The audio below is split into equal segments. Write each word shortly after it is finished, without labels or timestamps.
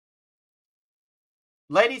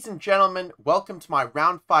Ladies and gentlemen, welcome to my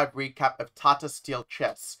round 5 recap of Tata Steel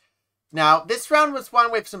Chess. Now, this round was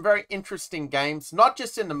one with some very interesting games, not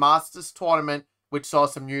just in the Masters tournament, which saw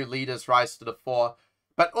some new leaders rise to the fore,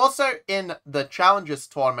 but also in the Challengers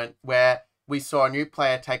tournament, where we saw a new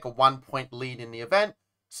player take a 1-point lead in the event,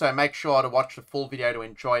 so make sure to watch the full video to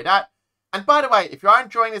enjoy that. And by the way, if you are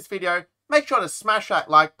enjoying this video, make sure to smash that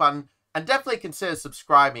like button, and definitely consider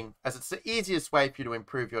subscribing, as it's the easiest way for you to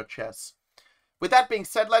improve your chess. With that being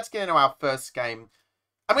said, let's get into our first game.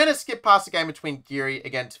 I'm going to skip past the game between Geary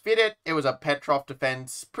against Vidit. It was a Petrov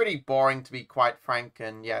defense, pretty boring to be quite frank,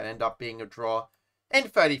 and yeah, it ended up being a draw in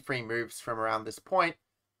 33 moves from around this point.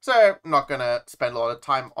 So I'm not going to spend a lot of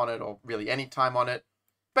time on it, or really any time on it.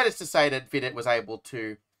 But it's to say that Vidit was able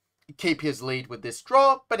to keep his lead with this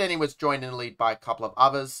draw, but then he was joined in the lead by a couple of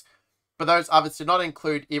others. But those others did not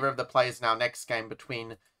include either of the players in our next game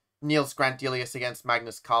between Niels Grandelius against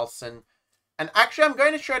Magnus Carlsen. And actually, I'm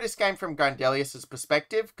going to show this game from Grandelius'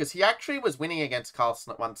 perspective, because he actually was winning against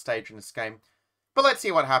Carlsen at one stage in this game. But let's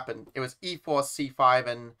see what happened. It was e4, c5,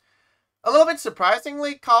 and a little bit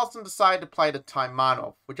surprisingly, Carlsen decided to play the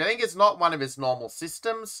Taimanov, which I think is not one of his normal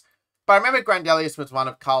systems. But I remember Grandelius was one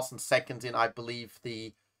of Carlsen's seconds in, I believe,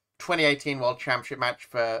 the 2018 World Championship match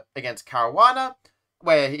against Caruana,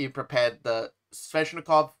 where he prepared the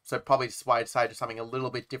Sveshnikov, so probably why I decided something a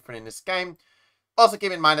little bit different in this game. Also,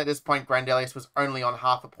 keep in mind at this point, Grandelius was only on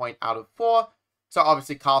half a point out of 4, so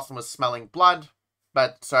obviously Carlsen was smelling blood,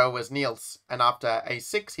 but so was Niels. And after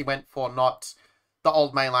a6, he went for not the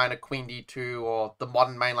old mainline of Queen d2 or the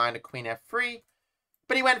modern mainline of Queen f3,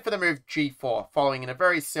 but he went for the move g4, following in a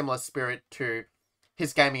very similar spirit to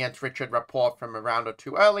his game against Richard Rapport from a round or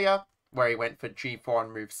two earlier, where he went for g4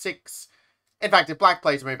 on move 6. In fact, if Black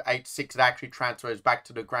plays move h6, it actually transfers back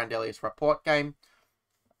to the Grandelius Rapport game.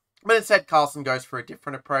 But instead, Carlsen goes for a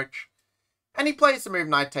different approach. And he plays the move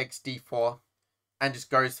knight takes d4. And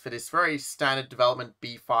just goes for this very standard development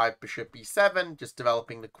b5, bishop b7. Just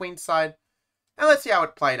developing the queen side. And let's see how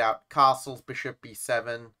it played out. Castles, bishop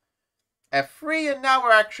b7, f3. And now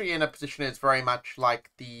we're actually in a position that's very much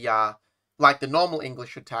like the normal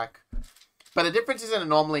English attack. But the difference is in a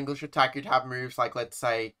normal English attack, you'd have moves like, let's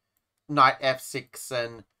say, knight f6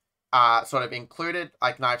 and sort of included.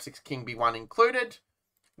 Like knight f6, king b1 included.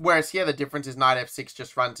 Whereas here, the difference is knight f6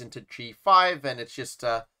 just runs into g5, and it's just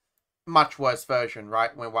a much worse version,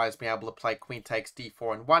 right? When White has been able to play queen takes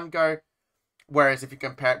d4 in one go. Whereas if you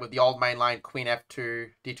compare it with the old main line, queen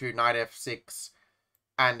f2, d2, knight f6,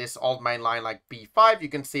 and this old main line like b5, you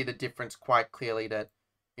can see the difference quite clearly that,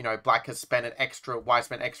 you know, Black has spent White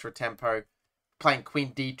spent extra tempo playing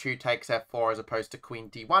queen d2 takes f4 as opposed to queen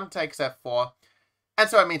d1 takes f4. And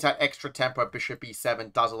so it means that extra tempo bishop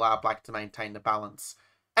e7 does allow Black to maintain the balance.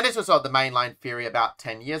 And this was sort of the mainline theory about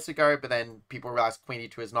 10 years ago, but then people realized queen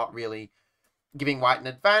e2 is not really giving White an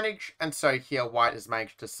advantage, and so here White has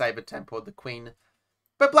managed to save a tempo of the queen.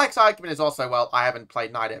 But Black's argument is also, well, I haven't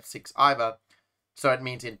played knight f6 either, so it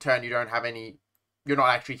means in turn you're not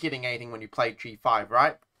actually hitting anything when you play g5,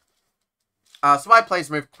 right? So White plays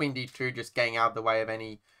move queen d2, just getting out of the way of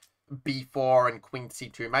any b4 and queen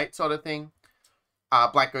c2 mate sort of thing.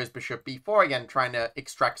 Black goes bishop b4, again trying to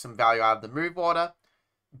extract some value out of the move order.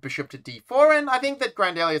 Bishop to d4, and I think that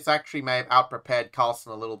Grandelius actually may have outprepared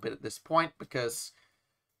Carlsen a little bit at this point, because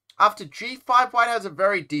after g5, White has a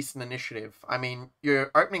very decent initiative. I mean, you're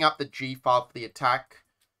opening up the g file for the attack,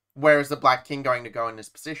 where is the Black king going to go in this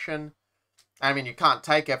position? I mean, you can't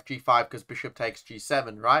take fg5 because bishop takes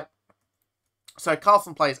g7, right? So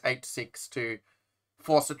Carlsen plays h6 to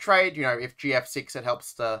force a trade. You know, if gf6, it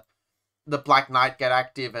helps the Black knight get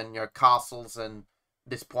active, and, you know, castles and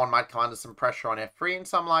this pawn might come under some pressure on f3 in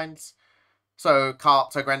some lines. So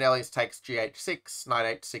Grandelius takes gh6,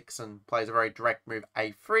 knight h6, and plays a very direct move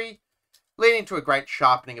a3, leading to a great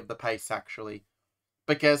sharpening of the pace, actually.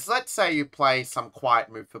 Because let's say you play some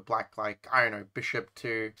quiet move for Black, like, I don't know, bishop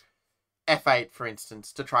to f8, for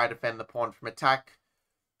instance, to try to defend the pawn from attack.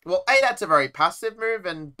 Well, A, that's a very passive move,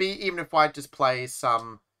 and B, even if White just plays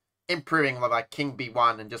some improving, like king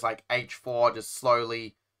b1 and just like h4, just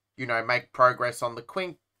slowly, you know, make progress on the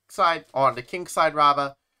queen side, or on the king side,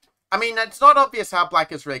 rather. I mean, it's not obvious how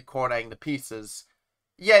Black is really coordinating the pieces.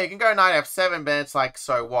 Yeah, you can go knight f7, but it's like,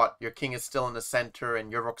 so what? Your king is still in the center,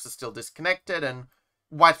 and your rooks are still disconnected, and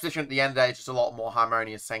White's position at the end of the day is just a lot more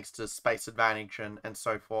harmonious thanks to space advantage and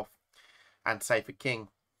so forth, and safer king.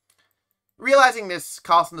 Realizing this,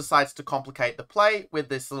 Carlsen decides to complicate the play with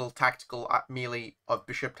this little tactical melee of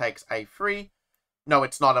bishop takes a3. No,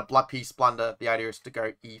 it's not a piece blunder. The idea is to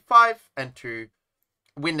go e5 and to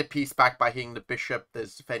win the piece back by hitting the bishop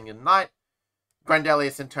that's defending the knight.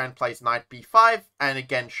 Grandelius in turn plays knight b5, and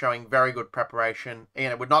again showing very good preparation.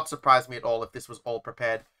 And it would not surprise me at all if this was all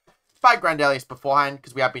prepared by Grandelius beforehand,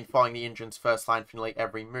 because we have been following the Indians' first line for nearly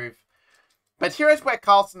every move. But here is where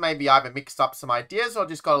Carlsen maybe either mixed up some ideas or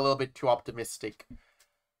just got a little bit too optimistic.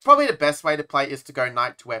 Probably the best way to play is to go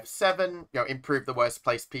knight to f7. Improve the worst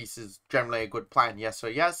placed piece is generally a good plan, yes or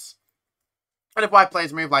yes. And if white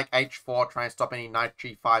plays a move like h4, try and stop any knight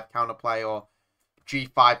g5 counterplay, or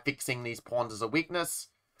g5 fixing these pawns as a weakness,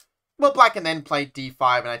 well, black can then play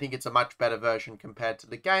d5, and I think it's a much better version compared to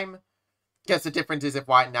the game. Guess the difference is if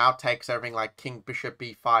white now takes everything like king, bishop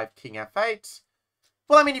b5, king f8.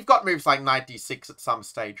 Well, I mean, you've got moves like knight d6 at some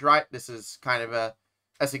stage, right? This is kind of a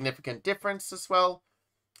significant difference as well.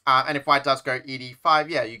 And if white does go ed5,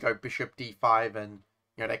 yeah, you go bishop d5, and,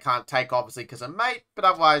 they can't take, obviously, because of mate, but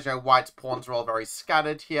otherwise, white's pawns are all very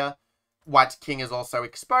scattered here. White's king is also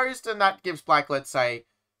exposed, and that gives black, let's say,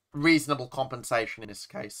 reasonable compensation in this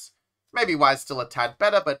case. Maybe white's still a tad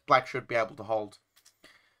better, but black should be able to hold.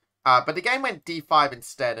 But the game went d5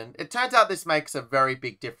 instead, and it turns out this makes a very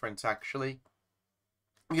big difference, actually.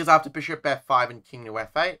 Because after bishop f5 and king to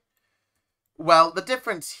f8, well, the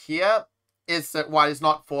difference here is that white is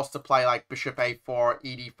not forced to play like bishop a4,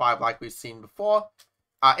 ed5 like we've seen before.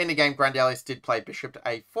 In the game, Grandelius did play bishop to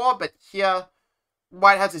a4, but here,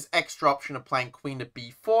 white has this extra option of playing queen to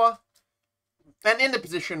b4. And in the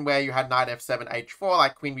position where you had knight f7, h4,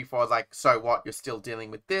 like queen b4 is like, so what, you're still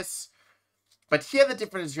dealing with this. But here the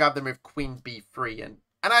difference is you have the move queen b3, and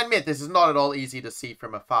I admit this is not at all easy to see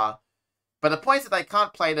from afar. But the point is that they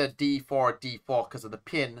can't play to d4 or d4 because of the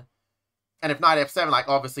pin. And if knight f7, like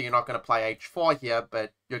obviously you're not going to play h4 here,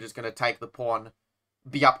 but you're just going to take the pawn,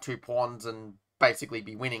 be up 2 pawns, and basically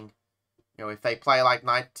be winning. If they play like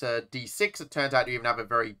knight to d6, it turns out you even have a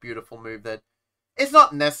very beautiful move that is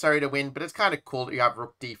not necessary to win, but it's kind of cool that you have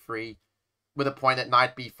rook d3 with a point at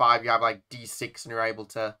knight b5. You have like d6, and you're able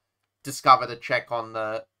to discover the check on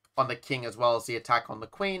the king as well as the attack on the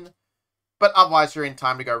queen. But otherwise, you're in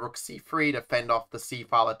time to go rook c3 to fend off the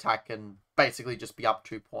c-file attack and basically just be up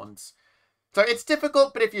 2 pawns. So it's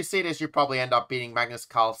difficult, but if you see this, you probably end up beating Magnus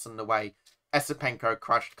Carlsen the way Esipenko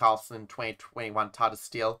crushed Carlsen in 2021 Tata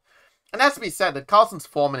Steel. And as to be said, that Carlsen's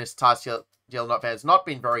form in his Tata Steel has not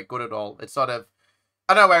been very good at all. It's sort of,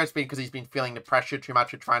 I don't know where it's been because he's been feeling the pressure too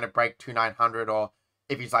much of trying to break 2-900, or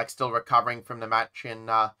if he's like still recovering from the match in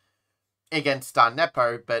against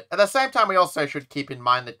Nepo. But at the same time, we also should keep in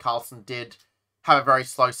mind that Carlsen did have a very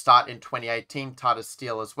slow start in 2018 Tata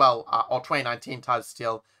Steel as well, or 2019 Tata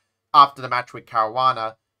Steel after the match with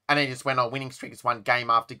Caruana. And he just went on winning streaks, won game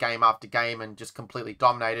after game after game, and just completely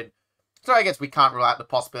dominated. So I guess we can't rule out the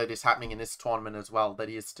possibility of this happening in this tournament as well, that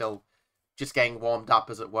he is still just getting warmed up,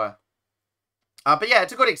 as it were. But yeah,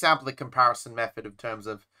 it's a good example of the comparison method in terms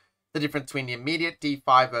of the difference between the immediate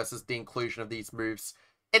d5 versus the inclusion of these moves.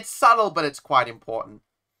 It's subtle, but it's quite important.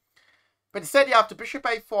 But instead, yeah, after bishop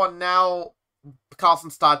a4, now Carlsen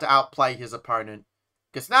started to outplay his opponent.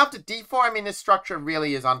 Because now after d4, I mean, this structure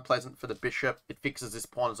really is unpleasant for the bishop. It fixes this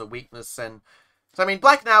pawn as a weakness. And so, I mean,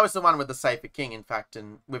 black now is the one with the safer king, in fact,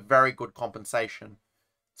 and with very good compensation.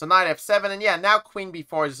 So knight f7, and yeah, now queen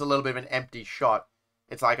b4 is just a little bit of an empty shot.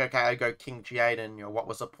 It's like, okay, I go king g8, and, what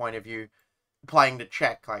was the point of you playing the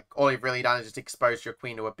check? Like, all you've really done is just expose your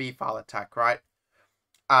queen to a b-file attack, right?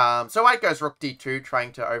 So white goes rook d2,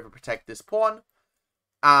 trying to overprotect this pawn.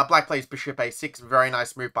 Black plays bishop a6, very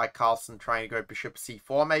nice move by Carlsen, trying to go bishop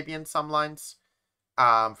c4 maybe in some lines.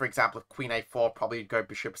 For example, if queen a4, probably go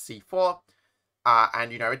bishop c4.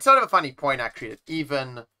 And, it's sort of a funny point, actually, that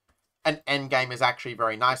even an endgame is actually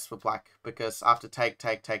very nice for black, because after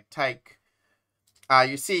take,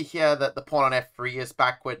 you see here that the pawn on f3 is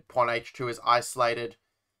backward, pawn h2 is isolated.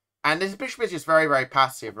 And this bishop is just very, very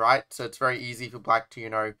passive, right? So it's very easy for black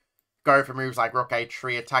to, go for moves like rook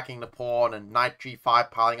h3, attacking the pawn, and knight g5,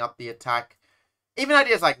 piling up the attack. Even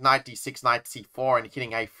ideas like knight d6, knight c4, and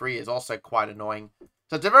hitting a3 is also quite annoying.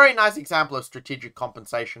 So it's a very nice example of strategic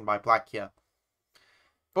compensation by black here.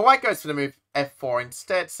 But white goes for the move f4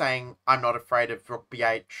 instead, saying, I'm not afraid of rook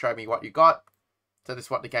b8, show me what you got. So this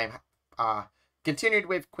is what the game continued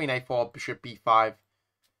with, queen a4, bishop b5.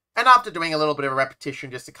 And after doing a little bit of a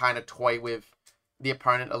repetition just to kind of toy with the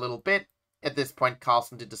opponent a little bit, at this point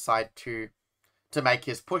Carlsen did decide to make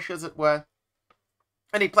his push, as it were.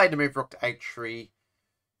 And he played the move rook to h3.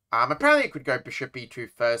 Apparently it could go bishop b2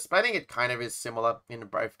 first, but I think it kind of is similar in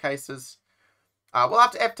both cases. Well,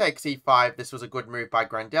 after f takes e5, this was a good move by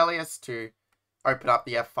Grandelius to open up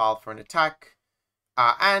the f-file for an attack.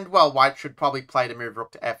 And, well, white should probably play the move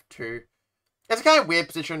rook to f2. It's a kind of weird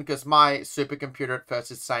position because my supercomputer at first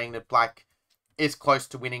is saying that black is close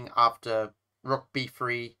to winning after rook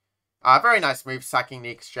b3. Very nice move, sacking the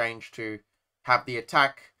exchange to have the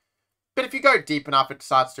attack. But if you go deep enough, it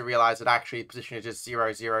starts to realize that actually the position is just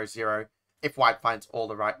 0-0-0 if white finds all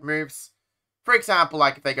the right moves. For example,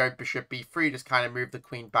 like if they go bishop b3, just kind of move the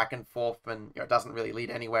queen back and forth and it doesn't really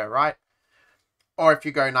lead anywhere, right? Or if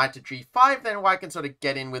you go knight to g5, then white can sort of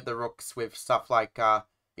get in with the rooks with stuff like,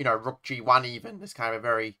 rook g1 even. This kind of a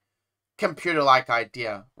very computer-like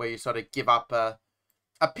idea where you sort of give up a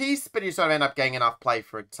piece, but you sort of end up getting enough play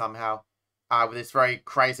for it somehow. With this very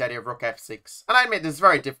crazy idea of rook f6. And I admit this is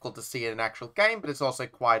very difficult to see in an actual game, but it's also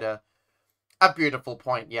quite a beautiful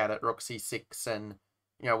point, yeah, that rook c6 and,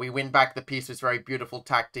 we win back the piece with this very beautiful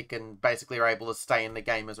tactic and basically are able to stay in the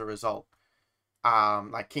game as a result.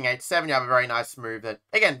 Like king h7, you have a very nice move that,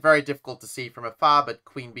 again, very difficult to see from afar, but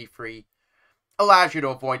queen b3 allows you to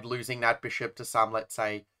avoid losing that bishop to some, let's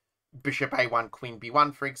say, bishop a1, queen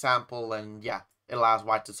b1, for example, and yeah, it allows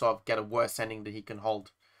white to sort of get a worse ending that he can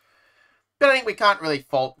hold. But I think we can't really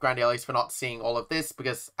fault Grandiellis for not seeing all of this,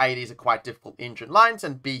 because A, these are quite difficult engine lines,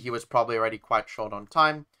 and B, he was probably already quite short on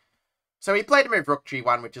time. So he played a move rook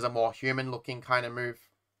g1, which is a more human-looking kind of move.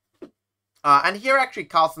 And here, actually,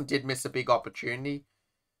 Carlsen did miss a big opportunity.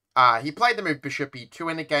 He played the move bishop e2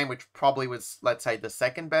 in the game, which probably was, let's say, the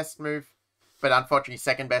second best move. But unfortunately,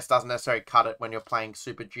 second best doesn't necessarily cut it when you're playing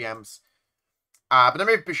super GMs. But the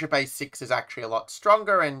move bishop a6 is actually a lot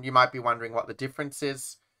stronger, and you might be wondering what the difference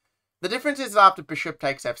is. The difference is that after bishop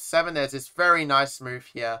takes f7, there's this very nice move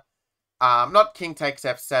here. Not king takes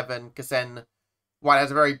f7, because then white has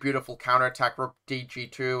a very beautiful counterattack, rook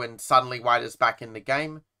dg2, and suddenly white is back in the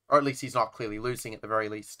game. Or at least he's not clearly losing at the very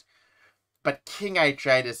least. But king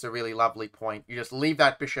h8 is a really lovely point. You just leave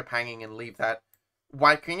that bishop hanging and leave that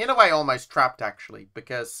white queen, in a way, almost trapped, actually.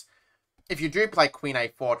 Because if you do play queen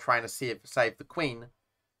a4, trying to save the queen,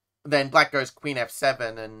 then black goes queen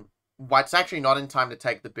f7, and white's actually not in time to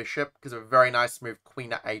take the bishop because of a very nice move,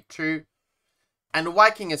 queen at a2. And the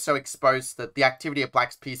white king is so exposed that the activity of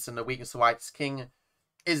black's piece and the weakness of white's king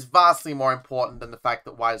is vastly more important than the fact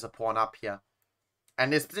that white is a pawn up here.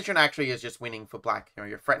 And this position actually is just winning for black.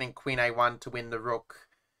 You're threatening queen a1 to win the rook.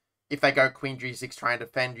 If they go queen g6 trying to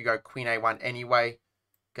defend, you go queen a1 anyway.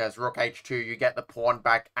 Because rook h2, you get the pawn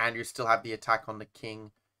back and you still have the attack on the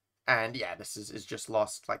king. And yeah, this is just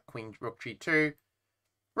lost, like queen rook g2.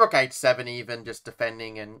 Rook h7 even, just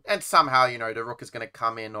defending. And somehow, the rook is going to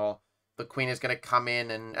come in or the queen is going to come in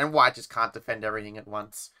and white just can't defend everything at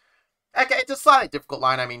once. Okay, it's a slightly difficult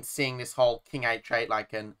line. I mean, seeing this whole king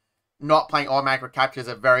h8, and not playing automatic recapture is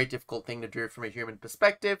a very difficult thing to do from a human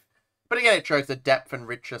perspective. But again, it shows the depth and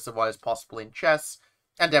richness of what is possible in chess.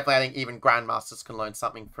 And definitely, I think even grandmasters can learn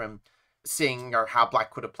something from seeing how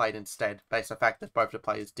black could have played instead, based on the fact that both the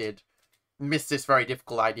players did miss this very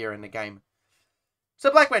difficult idea in the game.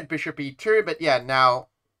 So black went bishop e2, but yeah, now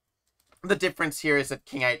the difference here is that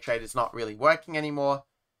king h8 is not really working anymore,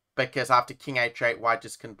 because after king h8, white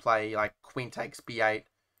just can play like queen takes b8,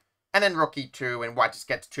 and then rook e2, and white just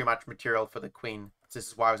gets too much material for the queen. So this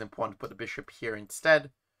is why it was important to put the bishop here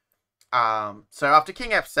instead. So after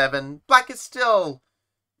king f7, black is still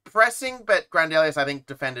pressing, but Grandiellis, I think,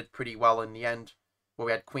 defended pretty well in the end, where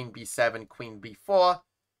we had queen b7, queen b4,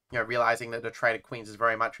 realizing that the trade of queens is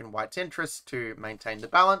very much in white's interest to maintain the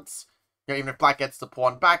balance. Even if black gets the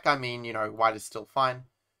pawn back, I mean, white is still fine.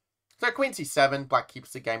 So queen c7, black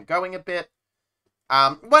keeps the game going a bit.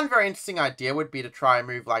 One very interesting idea would be to try a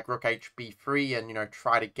move like rook hb3 and,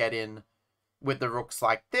 try to get in with the rooks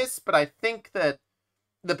like this, but I think that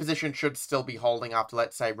the position should still be holding after,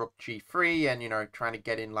 let's say, rook g3 and, trying to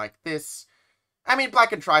get in like this. I mean, black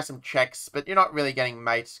can try some checks, but you're not really getting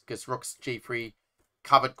mate because rook g3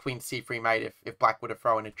 covered queen c3 mate if black were to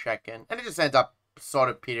throw in a check in. And it just ends up sort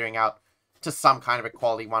of petering out to some kind of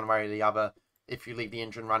equality one way or the other if you leave the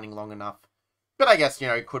engine running long enough. But I guess,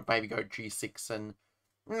 you could maybe go g6 and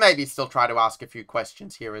maybe still try to ask a few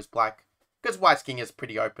questions here as black. Because white's king is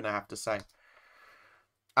pretty open, I have to say.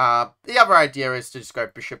 The other idea is to just go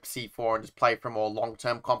bishop c4 and just play for more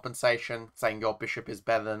long-term compensation, saying your bishop is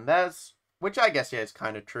better than theirs. Which I guess, yeah, is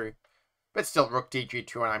kind of true. But still, rook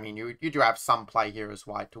dg2, and I mean, you do have some play here as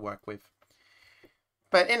white to work with.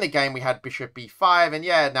 But in the game, we had bishop b5, and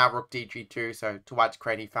yeah, now rook dg2, so to white's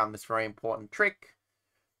credit, he found this very important trick.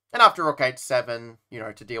 And after rook h7,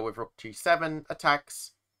 to deal with rook g7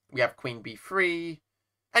 attacks, we have queen b3.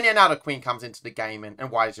 And yeah, now the queen comes into the game,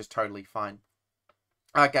 and white is just totally fine.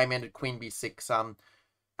 Game ended queen b6. I'm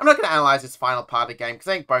not going to analyze this final part of the game, because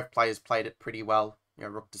I think both players played it pretty well.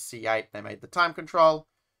 Rook to c8, they made the time control.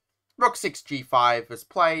 Rook 6 g5 was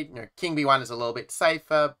played. King b1 is a little bit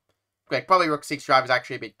safer. Probably rook 6 drive is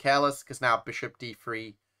actually a bit careless, because now bishop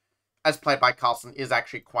d3 as played by Carlsen, is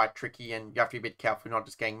actually quite tricky, and you have to be a bit careful not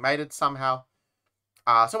just getting mated somehow.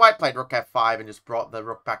 So white played rook f5 and just brought the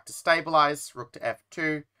rook back to stabilize, rook to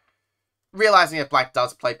f2. Realizing if black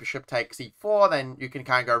does play bishop takes e4, then you can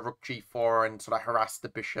kind of go rook g4 and sort of harass the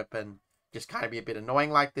bishop and just kind of be a bit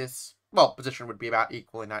annoying like this. Well, position would be about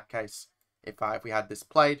equal in that case if we had this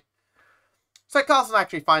played. So Carlsen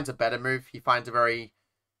actually finds a better move. He finds a very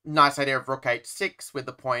nice idea of rook h6 with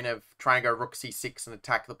the point of trying to go rook c6 and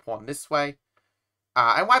attack the pawn this way.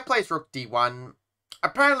 And white plays rook d1.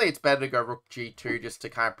 Apparently it's better to go rook g2 just to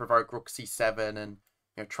kind of provoke rook c7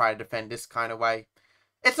 and try to defend this kind of way.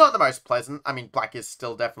 It's not the most pleasant. I mean, black is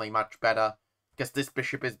still definitely much better because this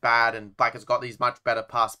bishop is bad and black has got these much better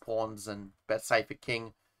passed pawns and better safer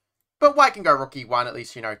king. But white can go rook e1, at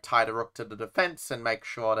least, tie the rook to the defense and make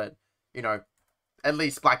sure that, at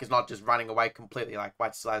least black is not just running away completely. Like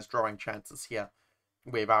white still has drawing chances here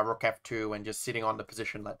with rook f2 and just sitting on the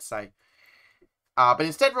position, let's say. But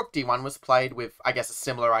instead, rook d1 was played with, I guess, a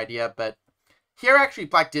similar idea. But here, actually,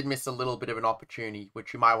 black did miss a little bit of an opportunity,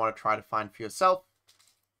 which you might want to try to find for yourself.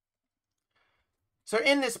 So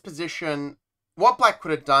in this position, what black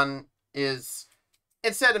could have done is,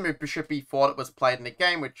 instead of move bishop e4 that was played in the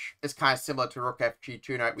game, which is kind of similar to rook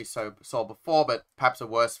fg2 note we saw before, but perhaps a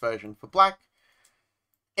worse version for black.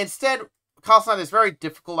 Instead, Carlsen had this very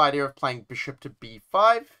difficult idea of playing bishop to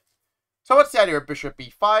b5. So what's the idea of bishop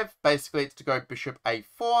b5? Basically, it's to go bishop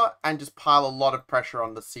a4 and just pile a lot of pressure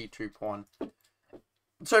on the c2 pawn.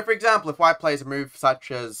 So for example, if white plays a move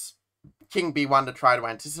such as king b1 to try to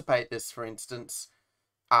anticipate this, for instance,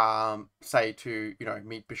 say to,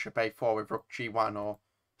 meet bishop a4 with rook g1 or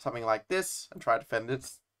something like this and try to defend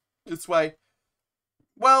this way.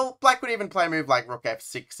 Well, black would even play a move like rook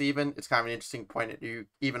f6 even. It's kind of an interesting point at you,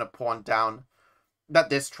 even a pawn down, that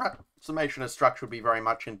this transformation of structure would be very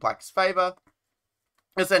much in black's favor.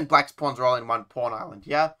 Because then black's pawns are all in one pawn island,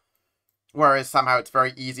 yeah? Whereas somehow it's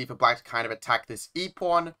very easy for black to kind of attack this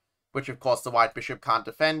e-pawn, which of course the white bishop can't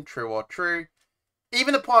defend, true or true.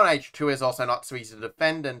 Even the pawn on h2 is also not so easy to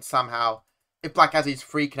defend, and somehow, if black has these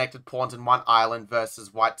free connected pawns in one island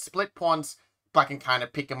versus white split pawns, black can kind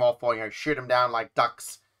of pick them off or, shoot them down like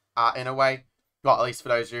ducks, in a way. Well, at least for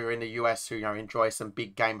those who are in the US who, enjoy some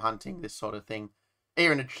big game hunting, this sort of thing.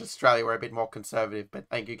 Here in Australia, we're a bit more conservative, but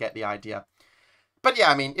I think you get the idea. But yeah,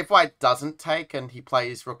 I mean, if white doesn't take and he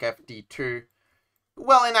plays rook fd2,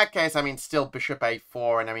 well, in that case, I mean, still bishop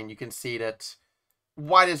a4, and I mean, you can see that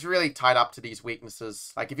white is really tied up to these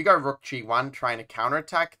weaknesses. Like, if you go rook g1 trying to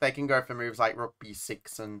counterattack, they can go for moves like rook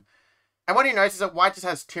b6, and what you notice is that white just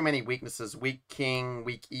has too many weaknesses. Weak king,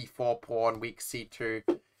 weak e4 pawn, weak c2,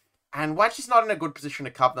 and white's just not in a good position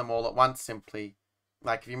to cover them all at once, simply.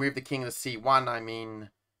 Like, if you move the king to c1, I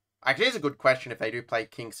mean, actually, it's a good question if they do play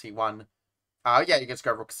king c1. Yeah, you can just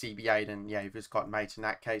go rook cb8, and yeah, you've just got mate in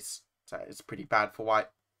that case. So it's pretty bad for white.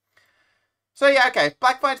 So yeah, okay,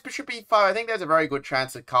 black finds bishop e5. I think there's a very good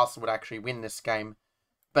chance that Carlsen would actually win this game.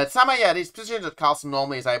 But somehow, yeah, these positions that Carlsen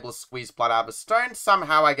normally is able to squeeze blood out of a stone,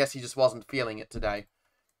 somehow I guess he just wasn't feeling it today.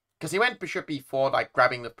 Because he went bishop e4, like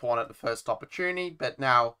grabbing the pawn at the first opportunity, but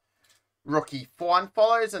now rook e4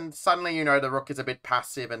 follows, and suddenly, the rook is a bit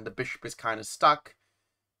passive and the bishop is kind of stuck.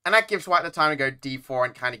 And that gives white the time to go d4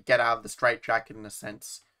 and kind of get out of the straitjacket in a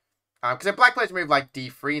sense. Because if black plays a move like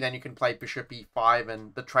d3, then you can play bishop e5,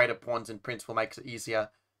 and the trade of pawns in principle makes it easier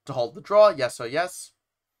to hold the draw, yes or yes.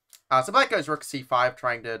 So black goes rook c5,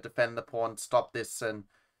 trying to defend the pawn, stop this, and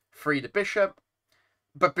free the bishop.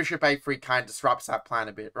 But bishop a3 kind of disrupts that plan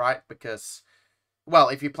a bit, right? Because, well,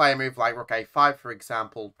 if you play a move like rook a5, for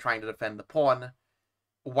example, trying to defend the pawn,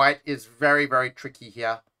 white is very, very tricky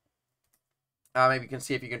here. Maybe you can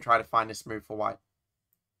see if you can try to find this move for white.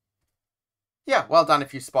 Yeah, well done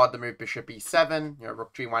if you spotted the move bishop e7.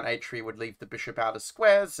 Rook g1, h3 would leave the bishop out of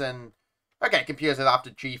squares, and okay, computer says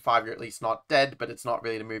after g5 you're at least not dead, but it's not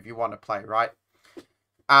really the move you want to play, right?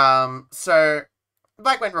 So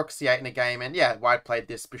black went rook c8 in a game, and yeah, white played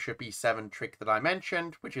this bishop e7 trick that I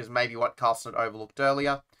mentioned, which is maybe what Carlsen had overlooked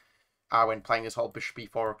earlier when playing this whole bishop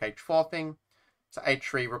e4, rook h4 thing. So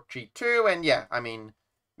h3, rook g2, and yeah, I mean,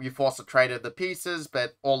 you force a trade of the pieces,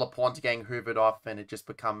 but all the pawns are getting hoovered off, and it just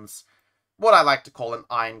becomes what I like to call an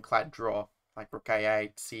ironclad draw, like rook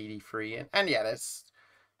a8, cd3, and yeah, there's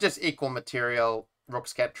just equal material,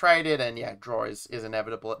 rooks get traded, and yeah, draw is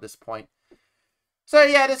inevitable at this point. So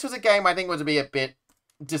yeah, this was a game I think was to be a bit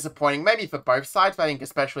disappointing, maybe for both sides, but I think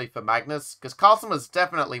especially for Magnus, because Carlsen was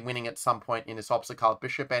definitely winning at some point in this obstacle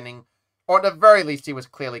bishop ending, or at the very least he was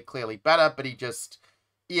clearly better, but he just,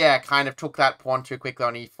 yeah, kind of took that pawn too quickly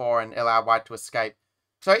on e4 and allowed white to escape.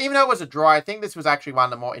 So even though it was a draw, I think this was actually one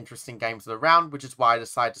of the more interesting games of the round, which is why I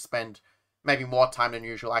decided to spend maybe more time than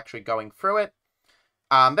usual actually going through it.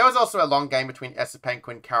 There was also a long game between Esipenko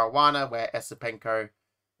and Caruana, where Esipenko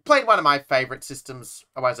played one of my favorite systems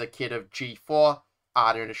as a kid of G4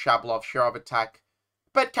 during the Shabalov-Shirov attack.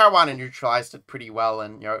 But Caruana neutralized it pretty well,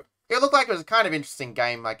 and, it looked like it was a kind of interesting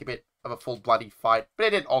game, like a bit of a full bloody fight, but it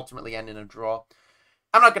did ultimately end in a draw.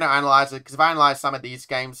 I'm not going to analyze it, because if I analyze some of these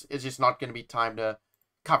games, it's just not going to be time to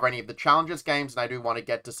cover any of the Challengers games, and I do want to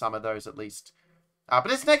get to some of those at least. But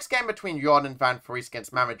this next game between Jordan and Van Fries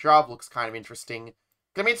against Mamadjarov looks kind of interesting.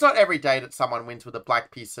 I mean, it's not every day that someone wins with a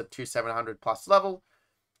black piece at 2700 plus level,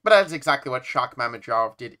 but that's exactly what Shark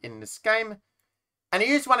Mamadjarov did in this game. And he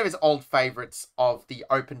used one of his old favourites of the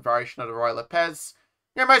open variation of the Roy Lopez.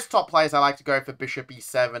 Most top players, I like to go for Bishop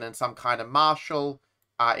E7 and some kind of Marshall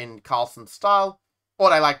in Carlsen style. Or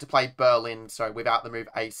they like to play Berlin, so without the move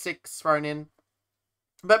A6 thrown in.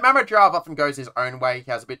 But Mamadjarov often goes his own way.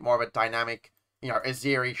 He has a bit more of a dynamic,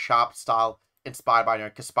 Azeri sharp style inspired by,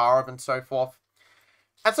 Kasparov and so forth.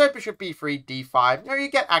 And so Bishop B3, D5, you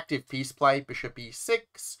get active piece play, Bishop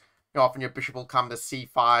E6. Often your bishop will come to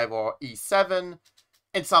C5 or E7.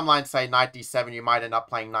 In some lines, say Knight D7, you might end up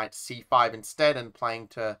playing Knight C5 instead and playing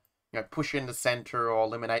to, push in the center or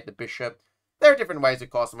eliminate the bishop. There are different ways, of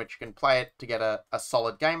course, in which you can play it to get a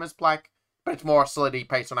solid game as black, but it's more solidity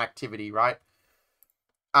based on activity, right?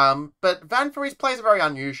 But Van Fries plays a very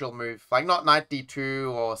unusual move, like not Knight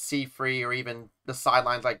D2 or C3 or even the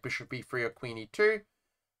sidelines like Bishop B3 or Queen E2.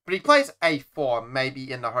 But he plays A4,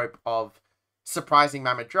 maybe in the hope of surprising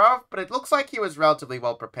Mamadjarov, but it looks like he was relatively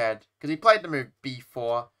well prepared, because he played the move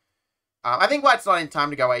B4. I think White's not in time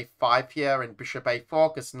to go A5 here and Bishop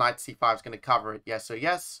A4, because Knight C5 is going to cover it, yes or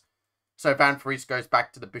yes. So Van Fries goes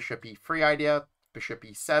back to the Bishop E3 idea, Bishop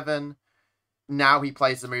E7. Now he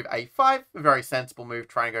plays the move A5, a very sensible move,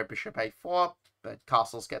 trying to go Bishop A4, but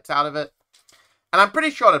Castles gets out of it. And I'm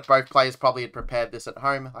pretty sure that both players probably had prepared this at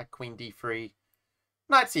home, like Queen D3,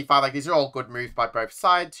 Knight C5, like these are all good moves by both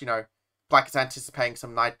sides. Black is anticipating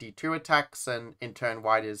some Knight D2 attacks, and in turn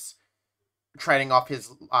White is trading off his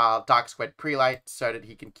Dark Squared Prelate so that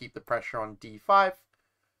he can keep the pressure on D5.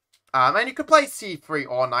 And you could play C3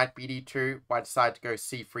 or Knight BD2. White decided to go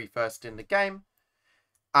C3 first in the game.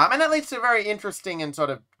 And that leads to a very interesting and sort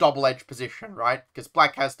of double-edged position, right? Because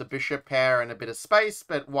Black has the bishop pair and a bit of space,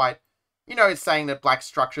 but White, is saying that Black's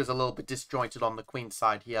structure is a little bit disjointed on the queen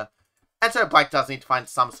side here. And so Black does need to find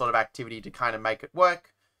some sort of activity to kind of make it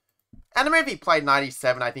work. And the move he played Knight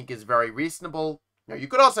E7, I think, is very reasonable. You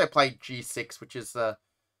could also play G6, which is the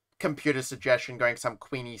computer suggestion, going some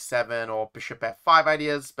Queen E7 or Bishop F5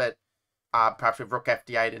 ideas, but perhaps with Rook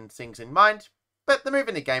FD8 and things in mind. But the move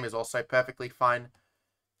in the game is also perfectly fine.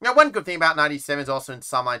 One good thing about Knight E7 is also in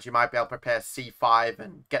some lines you might be able to prepare C5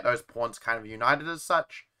 and get those pawns kind of united as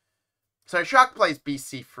such. So Shark plays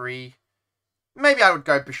BC3. Maybe I would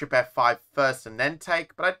go Bishop F5 first and then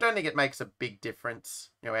take, but I don't think it makes a big difference.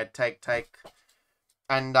 Head take.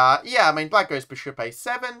 And, yeah, I mean, Black goes Bishop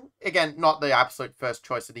A7. Again, not the absolute first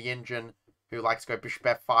choice of the engine, who likes to go Bishop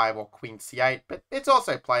F5 or Queen C8, but it's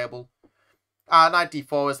also playable. Knight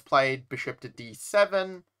D4 was played, Bishop to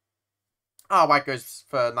D7. White goes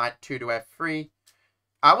for Knight 2 to F3.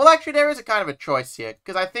 Well, actually, there is a kind of a choice here,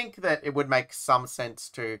 because I think that it would make some sense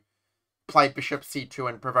to play Bishop C2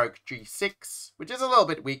 and provoke G6, which is a little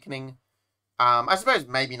bit weakening. I suppose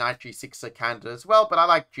maybe Knight G6 is a candidate as well, but I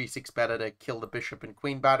like G6 better to kill the Bishop and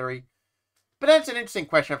Queen battery. But that's an interesting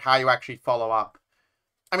question of how you actually follow up.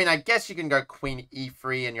 I mean, I guess you can go Queen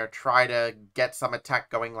E3 and try to get some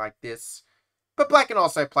attack going like this. But Black can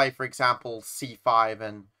also play, for example, C5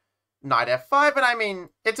 and Knight F5, and I mean,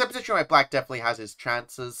 it's a position where Black definitely has his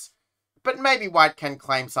chances. But maybe White can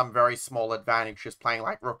claim some very small advantage just playing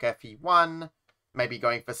like Rook FE1, maybe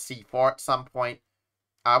going for C4 at some point.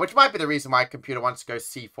 Which might be the reason why Computer wants to go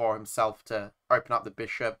C4 himself to open up the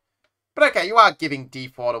bishop. But okay, you are giving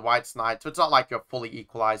D4 to White's knight, so it's not like you're fully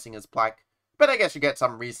equalizing as Black. But I guess you get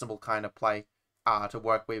some reasonable kind of play to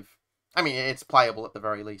work with. I mean, it's playable at the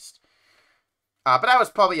very least. But that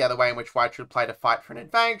was probably the way in which White should play to fight for an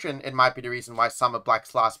advantage, and it might be the reason why some of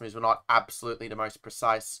Black's last moves were not absolutely the most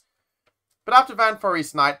precise. But after Van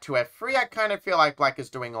Fries' knight to F3, I kind of feel like Black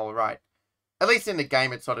is doing alright. At least in the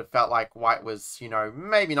game, it sort of felt like White was,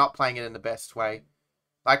 maybe not playing it in the best way.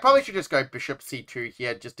 Like, probably should just go Bishop C2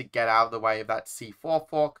 here just to get out of the way of that C4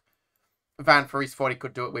 fork. Van Fries thought he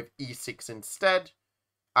could do it with E6 instead.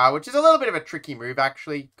 Which is a little bit of a tricky move,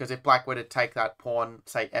 actually, because if Black were to take that pawn,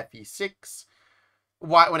 say FE6,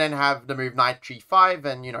 White would then have the move Knight G5,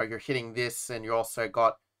 and, you're hitting this, and you also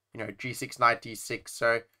got, G6, Knight D6,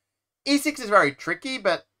 so e6 is very tricky,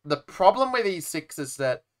 but the problem with e6 is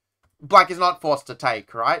that black is not forced to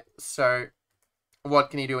take, right? So what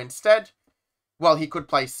can he do instead? Well, he could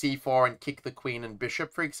play c4 and kick the queen and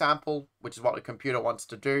bishop, for example, which is what the computer wants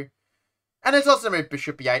to do. And there's also the move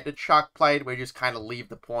bishop e8 that Shark played, where you just kind of leave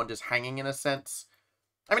the pawn just hanging in a sense.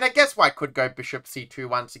 I mean, I guess white could go bishop c2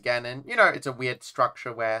 once again, and, you know, it's a weird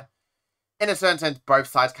structure where, in a certain sense, both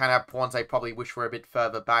sides kind of have pawns they probably wish were a bit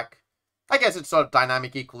further back. I guess it's sort of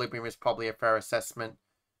dynamic equilibrium is probably a fair assessment,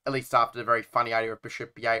 at least after the very funny idea of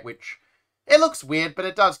bishop b8, which, it looks weird, but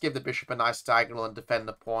it does give the bishop a nice diagonal and defend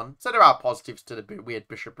the pawn, so there are positives to the weird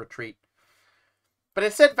bishop retreat. But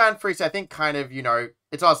instead, Van Vries, I think, kind of, you know,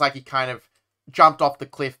 it's almost like he kind of jumped off the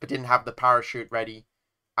cliff but didn't have the parachute ready.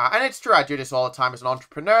 And it's true, I do this all the time as an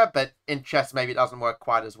entrepreneur, but in chess, maybe it doesn't work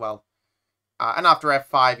quite as well. And after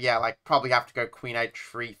f5, yeah, like, probably have to go queen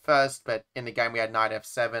h3 first, but in the game we had knight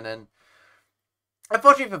f7, and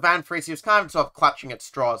unfortunately for Van Vries, he was kind of sort of clutching at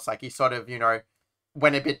straws, like, he sort of, you know,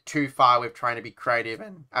 went a bit too far with trying to be creative,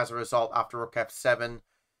 and as a result, after rook f7, and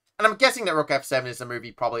I'm guessing that rook f7 is a move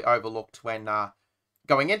he probably overlooked when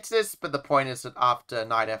going into this, but the point is that after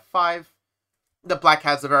knight f5, the black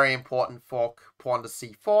has a very important fork pawn to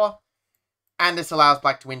c4, and this allows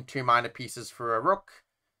black to win 2 minor pieces for a rook,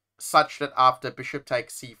 such that after bishop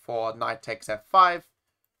takes c4, knight takes f5,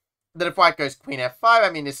 that if white goes queen f5, I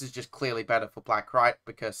mean, this is just clearly better for black, right?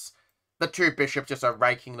 Because the 2 bishops just are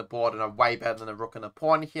raking the board and are way better than a rook and a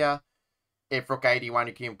pawn here. If rook e1,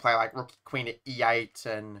 you can even play like rook queen at e8,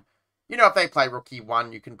 and, you know, if they play rook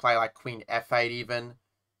e1, you can play like queen f8 even.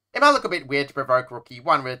 It might look a bit weird to provoke rook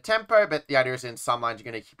e1 with a tempo, but the idea is in some lines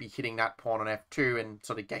you're going to be hitting that pawn on f2 and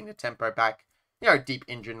sort of getting the tempo back. You know, deep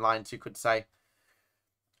engine lines, you could say.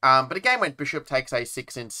 But again, when bishop takes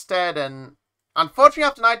a6 instead, and unfortunately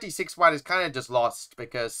after knight d6, white is kind of just lost,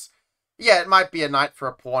 because, yeah, it might be a knight for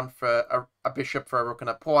a pawn for a bishop for a rook and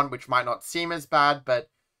a pawn, which might not seem as bad, but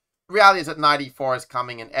reality is that knight e4 is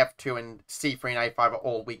coming, and f2 and c3 and a5 are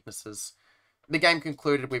all weaknesses. The game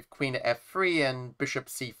concluded with queen to f3 and bishop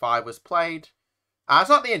c5 was played. It's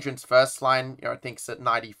not the entrance first line. You know, it thinks that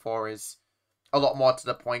knight e4 is a lot more to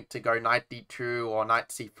the point to go knight d2 or knight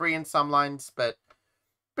c3 in some lines, but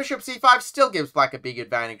bishop c5 still gives black a big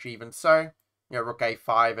advantage even so. You know, rook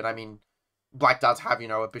a5, and I mean, black does have, you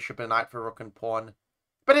know, a bishop and a knight for rook and pawn.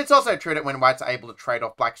 But it's also true that when white's able to trade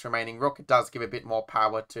off black's remaining rook, it does give a bit more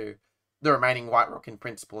power to the remaining white rook in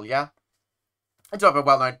principle, yeah? It's sort of a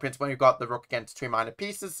well-known principle when you've got the rook against 2 minor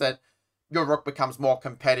pieces that your rook becomes more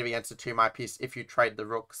competitive against the 2 minor piece if you trade the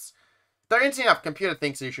rooks. Though, interesting enough, computer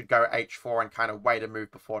thinks that you should go h4 and kind of wait a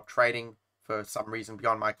move before trading for some reason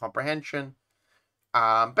beyond my comprehension.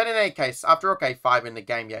 But in any case, after rook a5 in the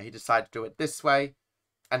game, yeah, he decided to do it this way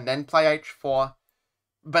and then play h4.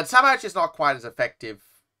 But somehow it's just not quite as effective.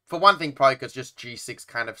 For one thing, probably because just g6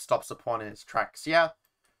 kind of stops the pawn in its tracks, yeah?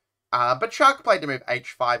 But Shark played the move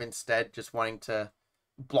h5 instead, just wanting to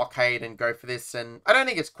blockade and go for this. And I don't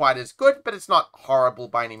think it's quite as good, but it's not horrible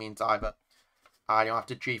by any means either.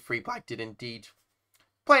 After g3, black did indeed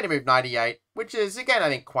play the move knight e8, which is, again, I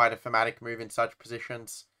think quite a thematic move in such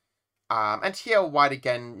positions. And here, white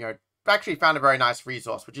again, you know, actually found a very nice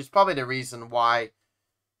resource, which is probably the reason why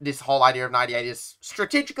this whole idea of knight e8 is,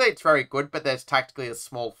 strategically, it's very good, but there's tactically a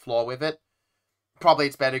small flaw with it. Probably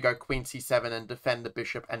it's better to go queen c7 and defend the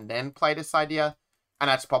bishop and then play this idea. And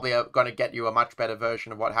that's probably going to get you a much better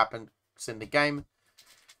version of what happens in the game.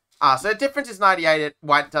 So the difference is knight e8,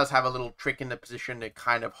 white does have a little trick in the position to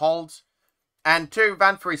kind of hold. And to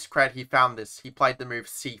Van Vries' credit, he found this. He played the move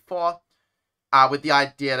c4 with the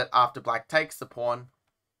idea that after black takes the pawn,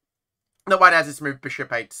 the white has this move bishop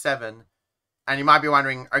h7. And you might be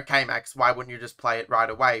wondering, okay, Max, why wouldn't you just play it right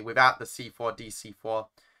away without the c4, dc4?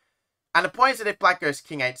 And the point is that if black goes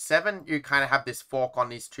king h7, you kind of have this fork on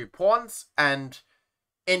these 2 pawns. And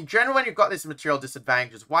in general, when you've got this material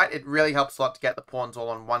disadvantage as white, it really helps a lot to get the pawns all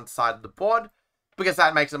on one side of the board. Because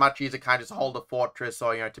that makes it much easier to kind of just hold a fortress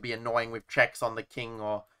or, you know, to be annoying with checks on the king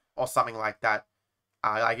or something like that.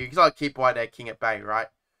 Like, you can sort of keep white their king at bay, right?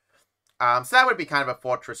 So that would be kind of a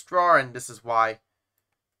fortress draw, and this is why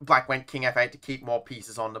black went king f8 to keep more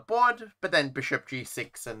pieces on the board. But then bishop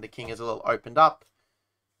g6 and the king is a little opened up.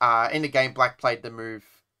 In the game, black played the move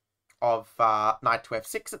of knight to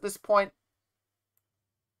f6 at this point.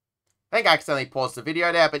 I think I accidentally paused the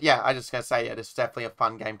video there, but yeah, I just gotta say, yeah, this is definitely a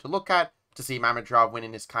fun game to look at, to see Mamadov win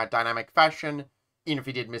in this kind of dynamic fashion, even if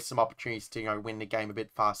he did miss some opportunities to, you know, win the game a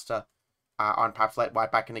bit faster, and perhaps let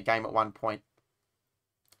white back in the game at one point.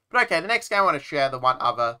 But okay, the next game I want to share, the one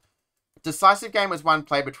other decisive game, was one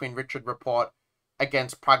played between Richard Rapport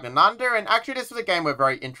against Pragnananda. And actually, this was a game with a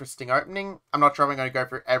very interesting opening. I'm not sure if I'm going to go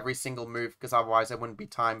through every single move, because otherwise there wouldn't be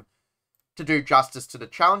time to do justice to the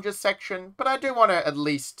Challengers section. But I do want to at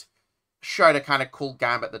least show the kind of cool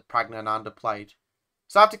gambit that Pragnananda played.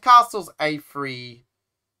 So after castle's a3,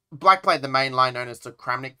 Black played the main line known as the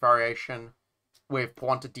Kramnik variation with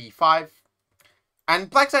pawn to d5. And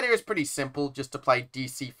Black's idea is pretty simple, just to play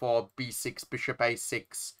dc4, b6, bishop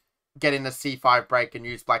a6, get in the c5 break and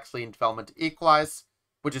use Black's lead development to equalize,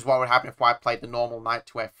 which is what would happen if White played the normal knight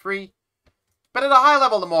to f3. But at a high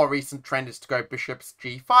level, the more recent trend is to go bishops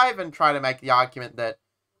g5 and try to make the argument that,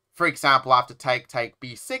 for example, after take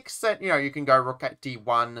b6, that, you can go rook at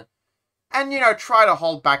d1, and, try to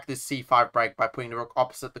hold back this c5 break by putting the rook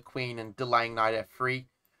opposite the queen and delaying knight f3.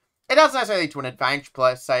 It doesn't necessarily lead to an advantage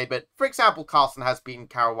per se, but, for example, Carlsen has beaten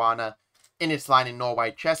Caruana in his line in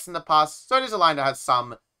Norway chess in the past, so it is a line that has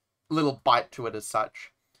some little bite to it as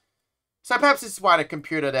such. So perhaps this is why the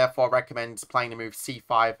computer therefore recommends playing the move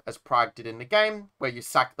c5 as Prague did in the game, where you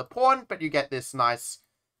sack the pawn, but you get this nice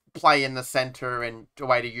play in the center and a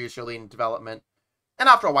way to use your lead in development. And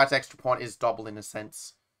after all, White's extra pawn is double in a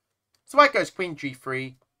sense. So White goes queen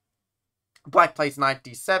g3. Black plays knight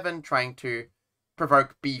d7, trying to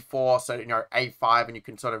provoke b4, so, a5, and you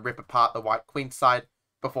can sort of rip apart the White queen side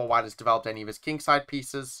before White has developed any of his king side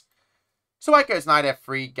pieces. So White goes knight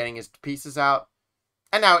f3, getting his pieces out.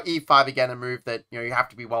 And now e5, again, a move that, you have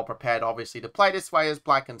to be well prepared, obviously, to play this way as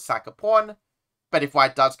Black and sack a pawn. But if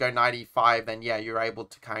White does go knight e5, then, yeah, you're able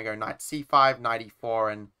to kind of go knight c5, knight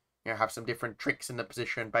e4, and, have some different tricks in the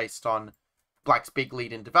position based on Black's big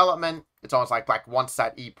lead in development. It's almost like Black wants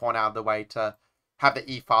that e-pawn out of the way to have the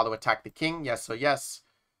e-file to attack the king. Yes or yes.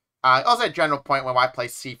 Also, a general point when White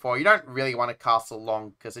plays c4, you don't really want to castle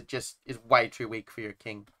long because it just is way too weak for your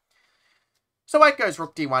king. So White goes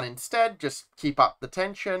rook d1 instead, just keep up the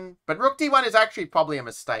tension. But rook d1 is actually probably a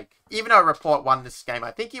mistake. Even though Report won this game,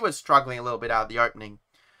 I think he was struggling a little bit out of the opening.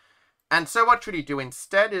 And so what should he do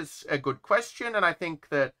instead is a good question, and I think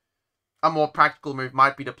that a more practical move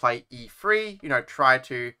might be to play e3, try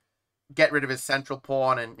to get rid of his central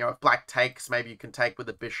pawn, and, if Black takes, maybe you can take with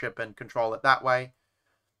the bishop and control it that way.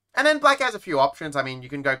 And then Black has a few options. I mean, you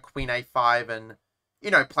can go queen a5 and,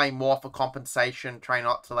 play more for compensation, try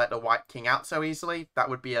not to let the White king out so easily. That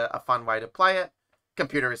would be a fun way to play it.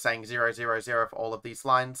 Computer is saying 0, 0, 0 for all of these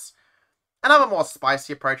lines. Another more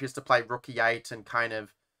spicy approach is to play rook e8 and kind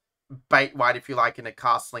of bait White, if you like, into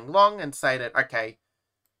castling long and say that, okay,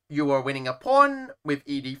 you are winning a pawn with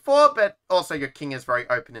ed4, but also your king is very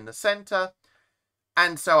open in the center.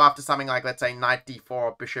 And so after something like, let's say, knight d4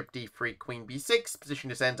 or bishop d3, queen b6, position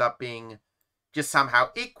just ends up being just somehow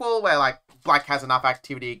equal, where, like, Black has enough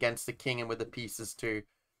activity against the king and with the pieces to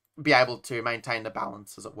be able to maintain the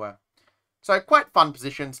balance, as it were. So quite fun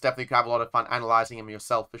positions. Definitely could have a lot of fun analyzing them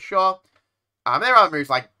yourself for sure. There are other moves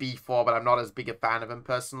like b4, but I'm not as big a fan of them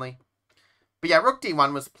personally. But yeah, rook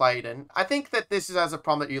d1 was played, and I think that this is as a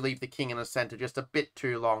problem that you leave the king in the center just a bit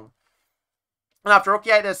too long. And after rook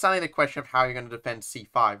e8, there's suddenly the question of how you're going to defend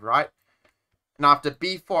c5, right? And after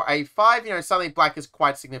b4, a5, suddenly Black is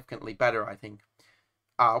quite significantly better, I think.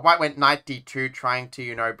 White went knight d2, trying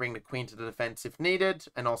to, bring the queen to the defense if needed,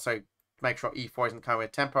 and also make sure e4 isn't coming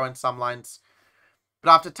with tempo in some lines.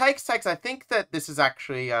 But after takes, I think that this is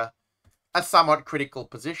actually a somewhat critical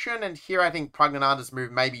position, and here I think Pragnananda's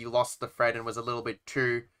move maybe lost the thread and was a little bit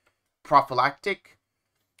too prophylactic.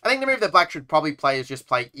 I think the move that Black should probably play is just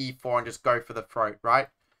play e4 and just go for the throat, right?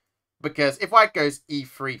 Because if White goes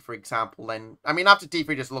e3, for example, then, I mean, after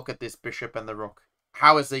d3, just look at this bishop and the rook.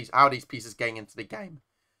 How are these pieces getting into the game?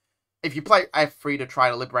 If you play f3 to try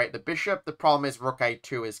to liberate the bishop, the problem is rook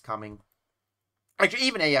a2 is coming. Actually,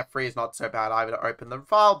 even ef3 is not so bad either to open the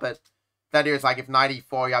file, but that is, like, if knight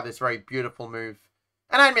e4, you have this very beautiful move.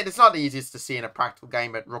 And I admit, it's not the easiest to see in a practical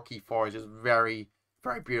game, but rook e4 is just very,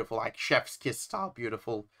 very beautiful, like chef's kiss style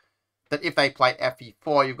beautiful. That if they play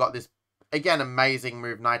fe4, you've got this, again, amazing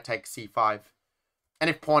move, knight takes c5. And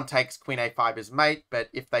if pawn takes, queen a5 is mate, but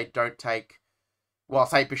if they don't take, well,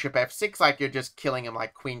 say bishop f6, like, you're just killing him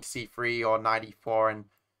like queen c3 or knight e4, and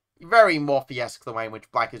very Morphy-esque the way in which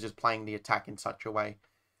Black is just playing the attack in such a way.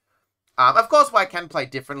 Of course, White can play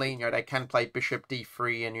differently. They can play bishop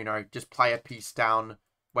d3 and, just play a piece down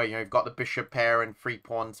where, you've got the bishop pair and 3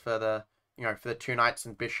 pawns for the, for the 2 knights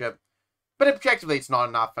and bishop. But objectively, it's not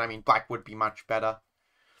enough. I mean, Black would be much better.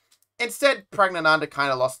 Instead, Pragnananda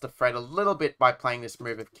kind of lost the thread a little bit by playing this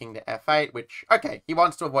move of king to f8, which, okay, he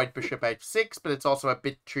wants to avoid bishop h6, but it's also a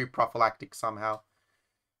bit too prophylactic somehow.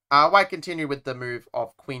 White continued with the move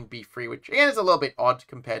of queen b3, which again is a little bit odd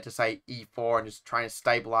compared to, say, e4 and just trying to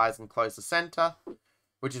stabilize and close the center,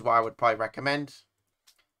 which is why I would probably recommend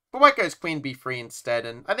But white goes queen b3 instead,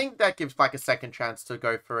 and I think that gives black a second chance to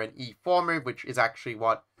go for an e4 move, which is actually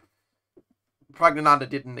what Praggnanandhaa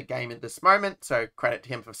did in the game at this moment, so credit to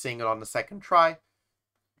him for seeing it on the second try.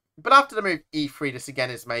 But after the move e3, this again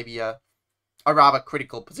is maybe a rather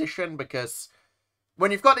critical position, because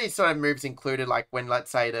when you've got these sort of moves included, like when,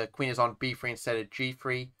 let's say, the queen is on b3 instead of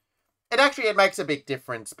g3, it makes a big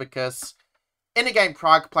difference, because in the game,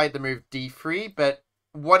 Pragg played the move d3, but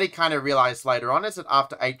what he kind of realized later on is that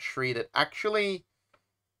after h3, that actually,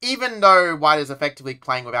 even though white is effectively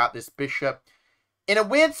playing without this bishop, in a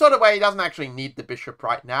weird sort of way, he doesn't actually need the bishop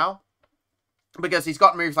right now, because he's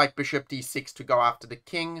got moves like bishop d6 to go after the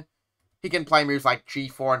king. He can play moves like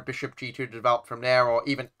g4 and bishop g2 to develop from there, or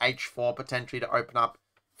even h4 potentially to open up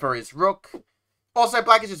for his rook. Also,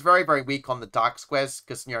 black is just very, very weak on the dark squares,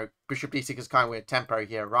 because, you know, bishop d6 is kind of weird tempo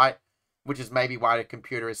here, right? Which is maybe why the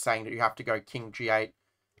computer is saying that you have to go king g8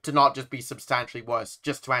 to not just be substantially worse,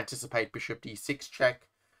 just to anticipate bishop d6 check.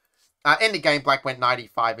 In the game, black went knight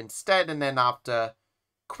e5 instead, and then after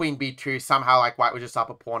queen b2, somehow, like, white was just up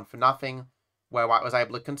a pawn for nothing, where white was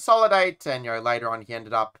able to consolidate, and, you know, later on he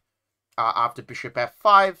ended up, after bishop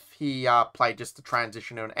f5, he played just the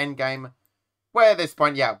transition to an endgame, where at this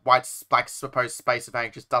point, yeah, black's supposed space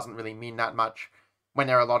advantage just doesn't really mean that much when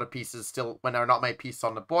there are a lot of pieces still, when there are not many pieces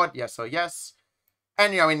on the board, yes or yes.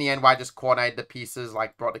 And, you know, in the end, white just coordinated the pieces,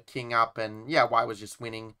 like, brought the king up, and, yeah, white was just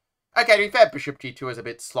winning. Okay, to be fair, bishop g2 is a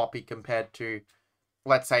bit sloppy compared to,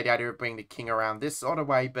 let's say, the idea of bringing the king around this sort of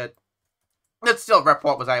way, but it's still,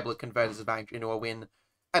 Report was able to convert his advantage into a win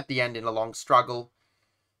at the end in a long struggle.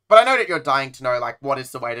 But I know that you're dying to know, like, what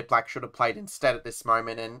is the way that black should have played instead at this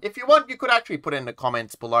moment, and if you want, you could actually put it in the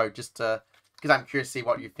comments below, just to, because I'm curious to see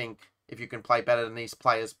what you think, if you can play better than these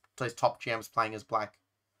players, these top GMs playing as black.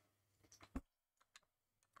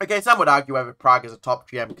 Okay, some would argue whether Pragg is a top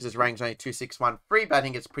GM because his rank's only 2613, but I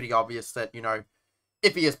think it's pretty obvious that, you know,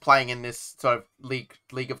 if he is playing in this sort of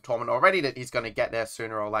league of tournament already, that he's going to get there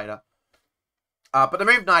sooner or later. But the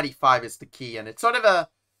move 95 is the key, and it's sort of a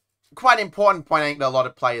quite important point I think that a lot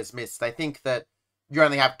of players miss. They think that you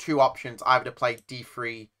only have two options, either to play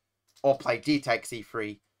d3 or play d takes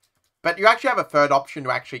e3. But you actually have a third option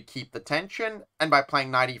to actually keep the tension, and by playing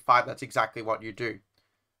knight e5, that's exactly what you do.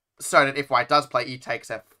 So that if white does play e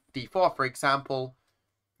takes d4, for example,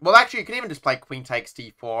 well, actually, you can even just play queen takes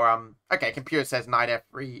d4. Okay, computer says knight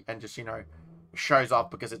f3 and just, you know, shows off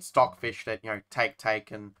because it's stockfish that, you know,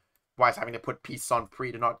 take, and white's having to put pieces on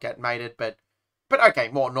pre to not get mated. But okay,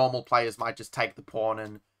 more normal players might just take the pawn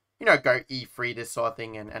and, you know, go e3, this sort of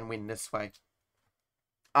thing, and win this way.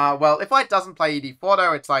 Well, if white doesn't play e4,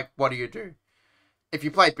 though, it's like, what do you do? If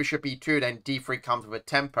you play bishop e2, then d3 comes with a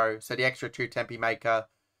tempo, so the extra 2 tempi make a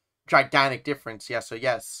gigantic difference, yes or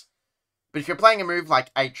yes. But if you're playing a move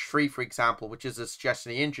like h3, for example, which is a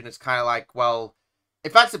suggestion in the engine, it's kind of like, well,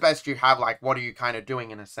 if that's the best you have, like, what are you kind of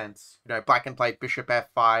doing in a sense? You know, black can play bishop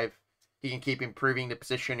f5, he can keep improving the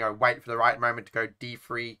position, you know, wait for the right moment to go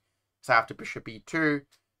d3, so after bishop e2,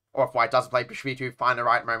 or if white doesn't play bishop e2, find the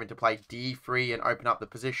right moment to play d3 and open up the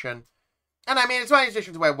position. And I mean, it's one of these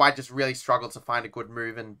positions where white just really struggles to find a good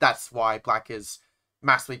move, and that's why black is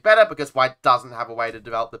massively better, because white doesn't have a way to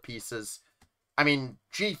develop the pieces. I mean,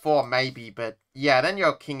 g4 maybe, but yeah, then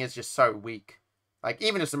your king is just so weak. Like,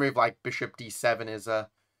 even just a move like bishop d7 is a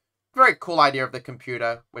very cool idea of the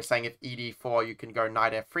computer. We're saying if ed4, you can go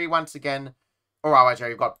knight f3 once again, or otherwise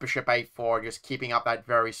you've got bishop a4, just keeping up that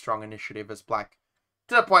very strong initiative as black,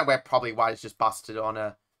 to the point where probably white is just busted on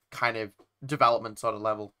a kind of development sort of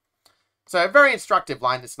level. So a very instructive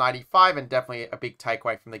line, this 95, and definitely a big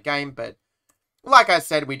takeaway from the game, but like I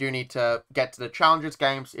said, we do need to get to the Challengers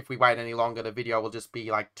games. If we wait any longer, the video will just be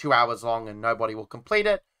like 2 hours long and nobody will complete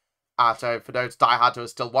it. So for those diehards who are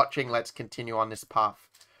still watching, let's continue on this path.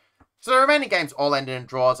 So the remaining games all ended in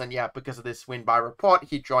draws, and yeah, because of this win by Report,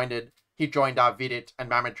 he joined Vidit and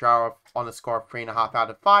Mamedrarov on a score of 3.5 out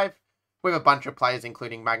of 5, with a bunch of players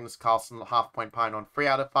including Magnus Carlsen, half-point pine on 3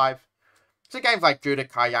 out of 5. So games like Judah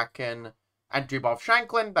Karyakin and Dubov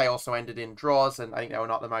Shanklin, they also ended in draws, and I think they were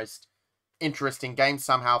not the most interesting games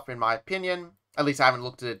somehow, in my opinion. At least I haven't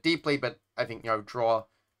looked at it deeply, but I think, you know, draw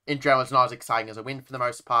in general is not as exciting as a win for the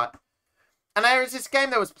most part. And there is this game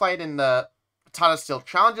that was played in the Tata Steel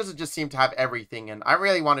Challengers that just seemed to have everything, and I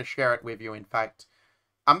really want to share it with you, in fact.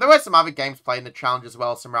 There were some other games played in the Challenge as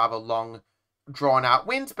well, some rather long, drawn-out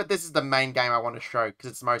wins, but this is the main game I want to show, because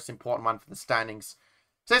it's the most important one for the standings.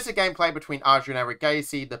 So this is a game played between Arjun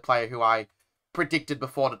Eragesi, the player who I predicted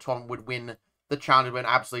before the tournament would win the Challenger with an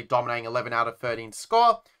absolutely dominating 11 out of 13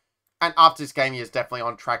 score. And after this game, he is definitely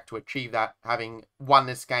on track to achieve that, having won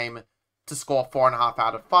this game to score 4.5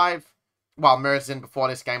 out of 5, While Mersin before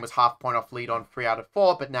this game was half point off lead on 3 out of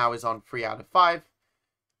 4, but now is on 3 out of 5.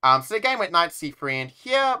 So the game went knight c3, and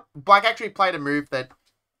here, black actually played a move that,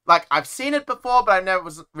 like, I've seen it before, but I never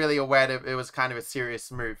was really aware that it was kind of a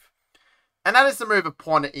serious move. And that is the move of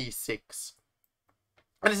pawn to e6.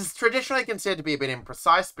 And this is traditionally considered to be a bit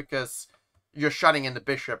imprecise because you're shutting in the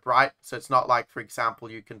bishop, right? So it's not like, for example,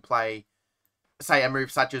 you can play, say, a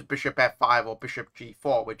move such as bishop f5 or bishop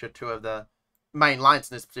g4, which are two of the main lines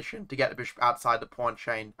in this position to get the bishop outside the pawn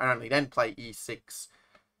chain, and only then play e6.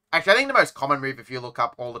 Actually, I think the most common move, if you look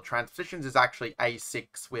up all the transpositions, is actually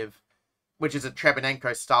a6, which is a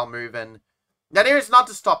Trebanenko style move, and the idea is not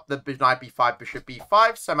to stop the knight b5, bishop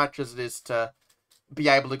b5, so much as it is to be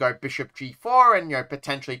able to go bishop g4 and, you know,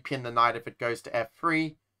 potentially pin the knight if it goes to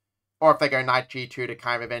f3, or if they go knight g2 to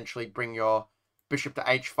kind of eventually bring your bishop to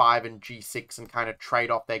h5 and g6 and kind of trade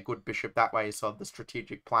off their good bishop that way, so the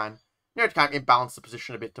strategic plan. You know, to kind of imbalance the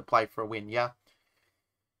position a bit to play for a win, yeah?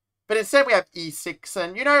 But instead we have e6,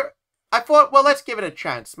 and, you know, I thought, well, let's give it a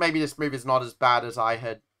chance. Maybe this move is not as bad as I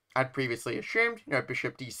had previously assumed. You know,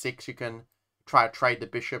 bishop d6, you can try to trade the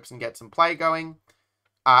bishops and get some play going.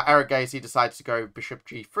 Aragasi decides to go bishop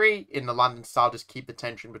g3. In the London style, just keep the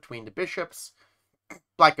tension between the bishops.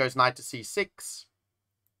 Black goes knight to c6.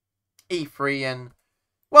 e3, and,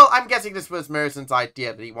 well, I'm guessing this was Mersin's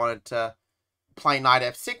idea, that he wanted to play knight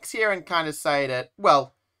f6 here and kind of say that,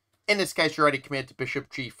 well, in this case, you're already committed to bishop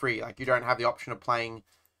g3. Like, you don't have the option of playing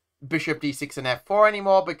bishop d6 and f4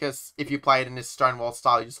 anymore, because if you play it in this Stonewall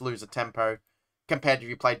style, you just lose a tempo compared to if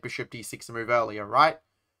you played bishop d6 a move earlier, right?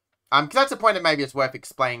 Because that's a point that maybe it's worth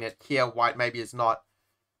explaining, that here white maybe is not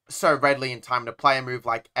so readily in time to play a move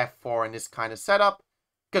like f4 in this kind of setup,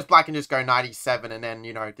 because black can just go knight e7, and then,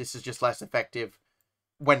 you know, this is just less effective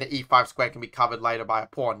when the e5 square can be covered later by a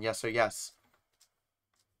pawn, yes or yes.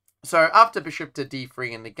 So after bishop to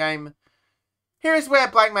d3 in the game, here is where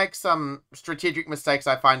black makes some strategic mistakes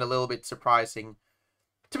I find a little bit surprising.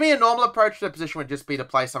 To me, a normal approach to the position would just be to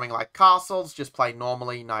play something like castles, just play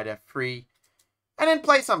normally, knight f3, and then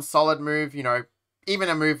play some solid move, you know, even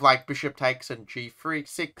a move like bishop takes and g3,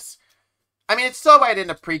 6. I mean, it's still a way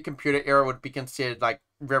in a pre-computer era would be considered, like,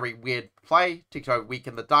 very weird play to go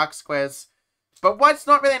weaken the dark squares. But white's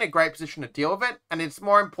not really in a great position to deal with it, and it's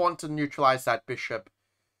more important to neutralize that bishop.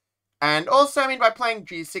 And also, I mean, by playing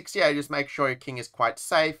g6, yeah, just make sure your king is quite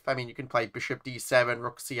safe. I mean, you can play bishop d7,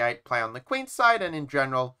 rook c8, play on the queen side, and in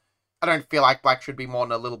general, I don't feel like black should be more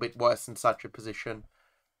than a little bit worse in such a position.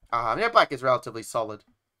 Yeah, black is relatively solid.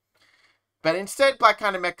 But instead, black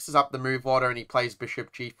kind of mixes up the move order, and he plays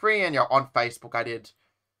bishop g3, and, you know, on Facebook, I did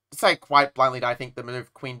say quite bluntly that I think the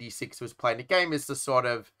move queen d6 was played in the game is the sort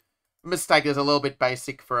of mistake that's a little bit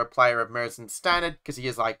basic for a player of Mersin's standard, because he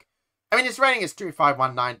is like, I mean, his rating is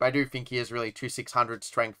 2519, but I do think he is really 2600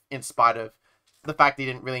 strength, in spite of the fact that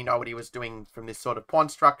he didn't really know what he was doing from this sort of pawn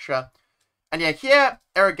structure. And yeah, here,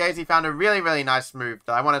 Aragasi found a really, really nice move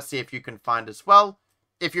that I want to see if you can find as well.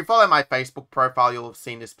 If you follow my Facebook profile, you'll have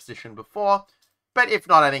seen this position before. But if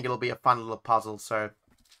not, I think it'll be a fun little puzzle. So,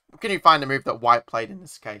 can you find the move that white played in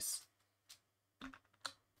this case?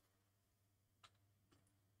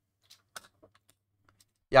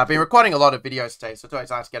 Yeah, I've been recording a lot of videos today, so it's always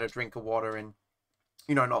nice to get a drink of water and,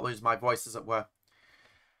 you know, not lose my voice, as it were.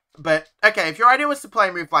 But, okay, if your idea was to play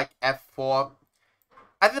a move like f4,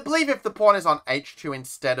 I believe if the pawn is on h2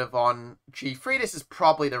 instead of on g3, this is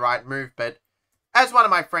probably the right move, but as one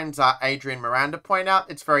of my friends, Adrian Miranda, point out,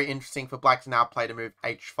 it's very interesting for black to now play the move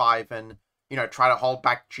h5 and, you know, try to hold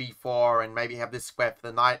back g4 and maybe have this square for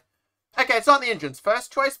the knight. Okay, it's not the engine's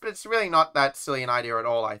first choice, but it's really not that silly an idea at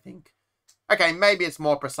all, I think. Okay, maybe it's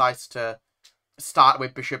more precise to start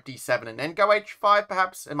with bishop d7 and then go h5,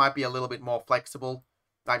 perhaps. It might be a little bit more flexible.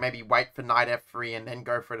 Like, maybe wait for knight f3 and then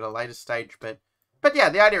go for it at a later stage. But yeah,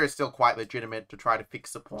 the idea is still quite legitimate to try to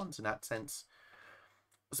fix the pawns in that sense.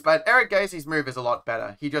 But Aragasi's move is a lot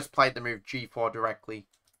better. He just played the move g4 directly.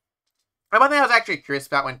 And one thing I was actually curious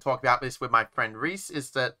about when talking about this with my friend Reese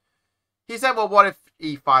is that he said, well, what if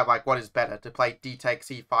e5, like, what is better? To play d takes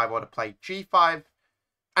e5 or to play g5?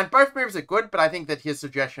 And both moves are good, but I think that his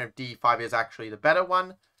suggestion of d5 is actually the better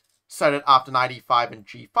one. So that after knight e5 and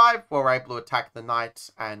g5, we're able to attack the knight.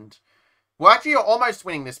 And, well, actually, you're almost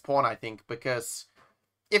winning this pawn, I think, because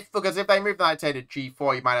if they move the knight, say, to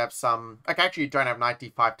g4, you might have some... Okay, actually, you don't have knight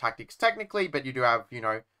d5 tactics technically, but you do have, you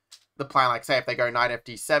know, the plan, like, say, if they go knight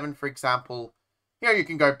fd7, for example, you know, you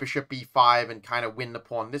can go bishop b5 and kind of win the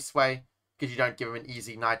pawn this way, because you don't give them an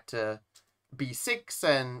easy knight to b6,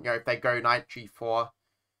 and, you know, if they go knight g4...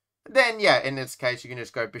 Then, yeah, in this case, you can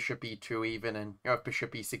just go bishop e2 even, and, you know,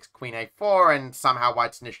 bishop e6, queen a4, and somehow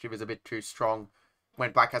white's initiative is a bit too strong.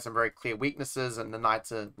 when black has some very clear weaknesses and the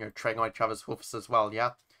knights are, treading on each other's hoofs as well,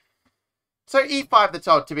 yeah? So e5,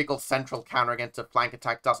 the typical central counter against a flank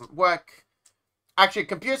attack, doesn't work. Actually,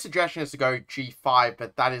 computer suggestion is to go g5,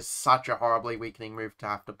 but that is such a horribly weakening move to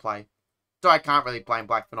have to play. So I can't really blame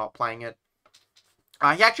black for not playing it.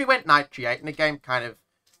 He actually went knight g8 in the game, kind of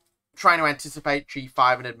trying to anticipate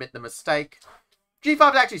g5 and admit the mistake.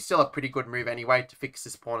 g5 is actually still a pretty good move anyway to fix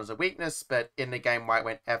this pawn as a weakness, but in the game white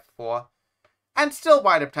went f4. And still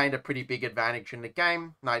white obtained a pretty big advantage in the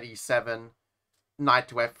game. Knight e7, knight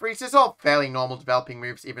to f3. So it's all fairly normal developing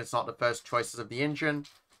moves, even if it's not the first choices of the engine.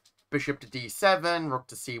 Bishop to d7, rook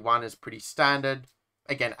to c1 is pretty standard.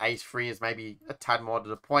 Again, a3 is maybe a tad more to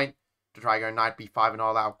the point to try to go knight b5 and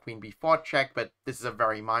not allow queen b4 check, but this is a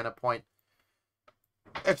very minor point.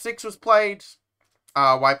 f6 was played.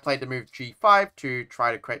 White played the move g5 to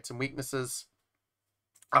try to create some weaknesses.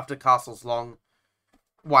 After castle's long,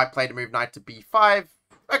 white played a move knight to b5.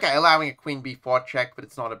 Okay, allowing a queen b4 check, but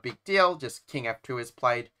it's not a big deal. Just king f2 is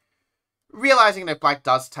played. Realizing that black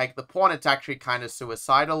does take the pawn, it's actually kind of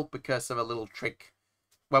suicidal because of a little trick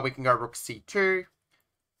where we can go rook c2.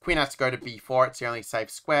 Queen has to go to b4, it's the only safe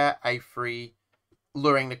square. a3,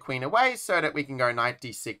 luring the queen away so that we can go knight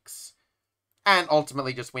d6. And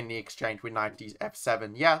ultimately just win the exchange with knight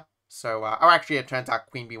f7, yeah. So, actually it turns out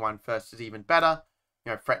queen b1 first is even better.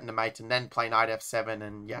 Threaten the mate and then play knight f7,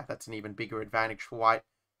 and yeah, that's an even bigger advantage for white.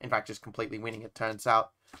 In fact, just completely winning, it turns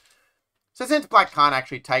out. So since black can't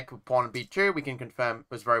actually take pawn on b2, we can confirm it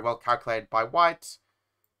was very well calculated by white.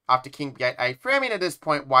 After king b8, a3, I mean, at this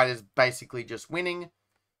point, white is basically just winning.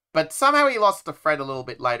 But somehow he lost the thread a little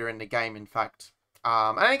bit later in the game, in fact.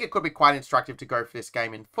 I think it could be quite instructive to go for this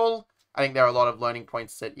game in full. I think there are a lot of learning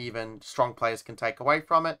points that even strong players can take away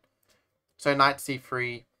from it. So knight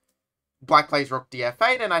c3, black plays rook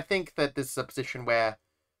df8, and I think that this is a position where,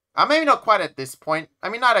 maybe not quite at this point. I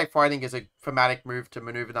mean, knight a4 I think is a thematic move to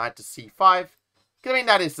maneuver knight to c5. I mean,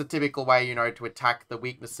 that is the typical way, to attack the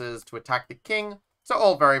weaknesses, to attack the king. So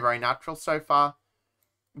all very, very natural so far.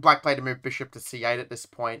 Black played a move bishop to c8 at this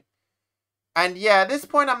point. And yeah, at this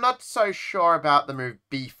point, I'm not so sure about the move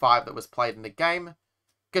b5 that was played in the game.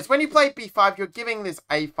 Because when you play b5, you're giving this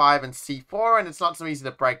a5 and c4, and it's not so easy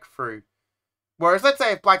to break through. Whereas, let's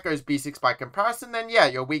say if black goes b6 by comparison, then yeah,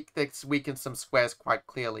 your this weakens some squares quite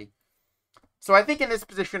clearly. So I think in this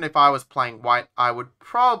position, if I was playing white, I would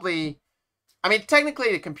probably... I mean,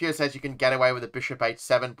 technically the computer says you can get away with a bishop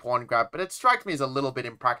h7 pawn grab, but it strikes me as a little bit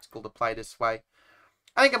impractical to play this way.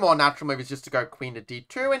 I think a more natural move is just to go queen to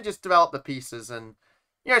d2 and just develop the pieces. And,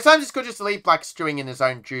 sometimes it's good just to leave black stewing in his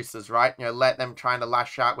own juices, right? Let them trying to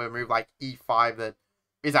lash out with a move like e5 that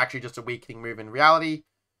is actually just a weakening move in reality.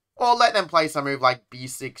 Or let them play some move like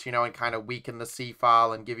b6, and kind of weaken the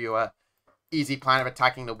c-file and give you a easy plan of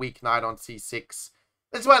attacking the weak knight on c6.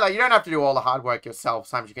 This way, you don't have to do all the hard work yourself.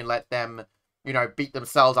 Sometimes you can let them, beat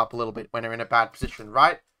themselves up a little bit when they're in a bad position,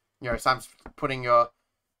 right? Sometimes putting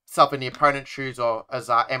yourself in the opponent's shoes, or as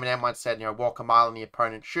Eminem once said, walk a mile in the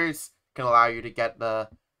opponent's shoes, can allow you to get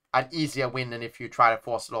an easier win than if you try to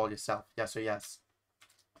force it all yourself. Yes or yes.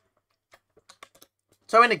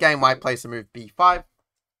 So in the game, white plays the move b5.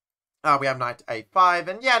 We have knight to a5,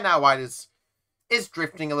 and yeah, now white is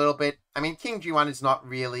drifting a little bit. I mean, king g1 is not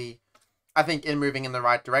really, I think, moving in the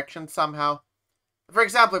right direction somehow. For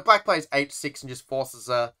example, if black plays h6 and just forces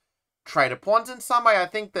a trade of pawns in some way, I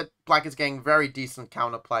think that black is getting very decent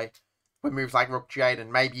counterplay with moves like rook g8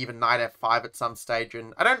 and maybe even knight f5 at some stage,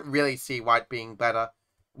 and I don't really see white being better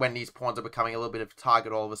when these pawns are becoming a little bit of a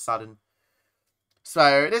target all of a sudden.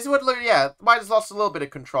 So this would, yeah, white has lost a little bit of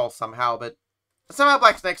control somehow, but somehow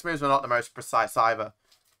black's next moves were not the most precise either.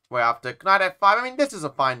 Where after knight f5, I mean, this is a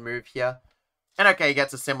fine move here. And okay, he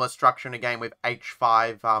gets a similar structure in a game with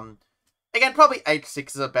h5. Again, probably h6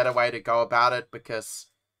 is a better way to go about it because,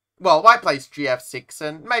 well, white plays gf6,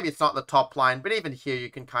 and maybe it's not the top line, but even here you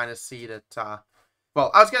can kind of see that,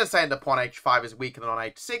 well, I was going to say the pawn h5 is weaker than on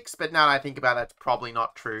h6, but now that I think about it, it's probably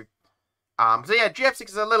not true. So yeah, gf6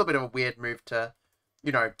 is a little bit of a weird move to,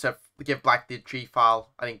 to give black the g-file.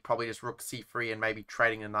 I think probably just rook c3 and maybe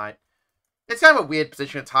trading the knight. It's kind of a weird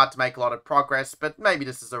position. It's hard to make a lot of progress, but maybe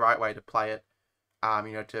this is the right way to play it.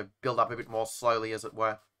 To build up a bit more slowly, as it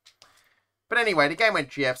were. But anyway, the game went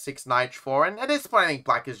gf6, knight h4, and at this point I think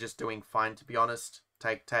black is just doing fine, to be honest.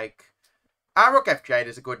 Take. Rook f8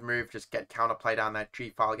 is a good move, just get counterplay down that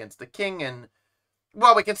g-file against the king, and,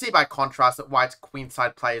 well, we can see by contrast that white's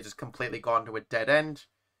queenside play has just completely gone to a dead end.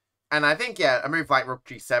 And I think, yeah, a move like rook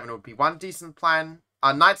g7 would be one decent plan.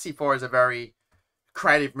 Knight c4 is a very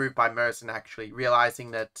creative move by Merson, actually,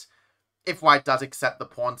 realizing that if white does accept the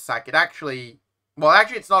pawn sack, it actually Well,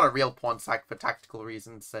 actually, it's not a real pawn sack for tactical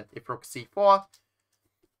reasons. That if rook c4,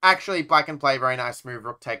 actually, black can play a very nice move.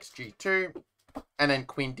 Rook takes g2, and then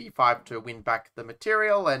queen d5 to win back the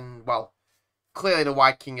material. And, well, clearly the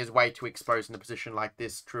white king is way too exposed in a position like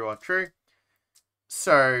this, true or true.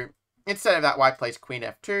 So, instead of that, white plays queen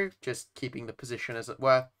f2, just keeping the position as it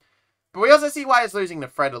were. But we also see white is losing the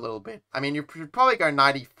thread a little bit. I mean, you should probably go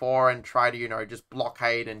knight e4 and try to, you know, just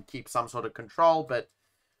blockade and keep some sort of control. But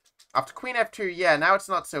after queen f2, yeah, now it's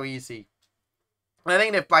not so easy. And I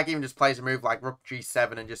think if black even just plays a move like rook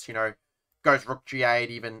g7 and just, you know, goes rook g8,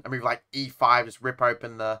 even a move like e5, just rip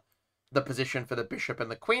open the position for the bishop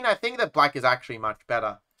and the queen, I think that black is actually much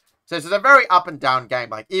better. So this is a very up and down game.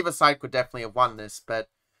 Like, either side could definitely have won this, but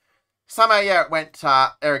somehow, yeah, it went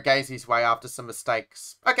Eragazi's way after some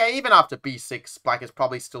mistakes. Okay, even after b6, black is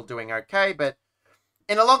probably still doing okay, but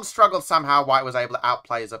in a long struggle, somehow white was able to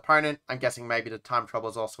outplay his opponent. I'm guessing maybe the time trouble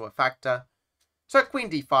is also a factor. So queen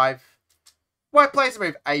d5. White plays a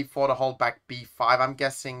move a4 to hold back b5, I'm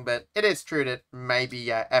guessing, but it is true that maybe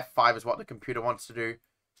f5 is what the computer wants to do,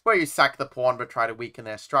 where you sack the pawn but try to weaken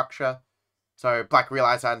their structure. So black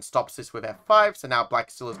realizes that and stops this with f5, so now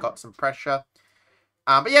black still has got some pressure.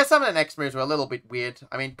 But yeah, some of the next moves were a little bit weird.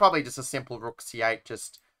 I mean, probably just a simple rook c8,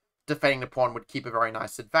 just defending the pawn would keep a very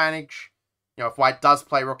nice advantage. You know, if white does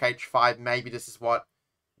play rook h5, maybe this is what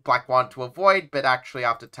black wanted to avoid, but actually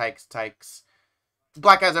after takes,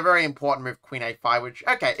 black has a very important move, queen a5, which,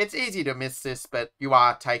 okay, it's easy to miss this, but you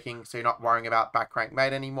are taking, so you're not worrying about back rank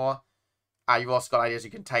mate anymore. You've also got ideas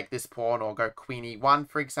you can take this pawn or go queen e1,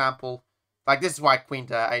 for example. Like, this is why queen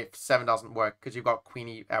to f7 doesn't work, because you've got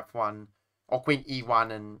queen f1 or queen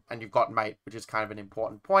e1 and you've got mate, which is kind of an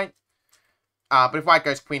important point. But if white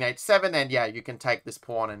goes queen h7, then yeah, you can take this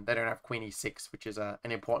pawn and they don't have queen e6, which is an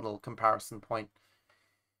important little comparison point.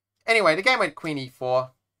 Anyway, the game went queen e4.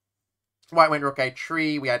 White went rook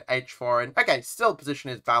h3, we had h4, and okay, still position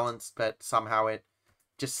is balanced, but somehow it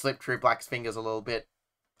just slipped through black's fingers a little bit.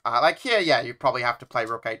 Like here, yeah, you probably have to play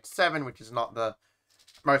rook h7, which is not the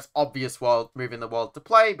most obvious move in the world to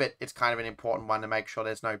play, but it's kind of an important one to make sure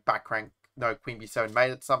there's no back rank, no queen b7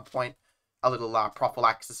 mate at some point. A little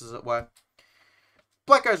prophylaxis, as it were.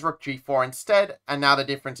 Black goes rook g4 instead, and now the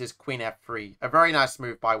difference is queen f3. A very nice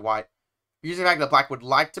move by white. Using the fact that black would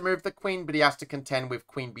like to move the queen, but he has to contend with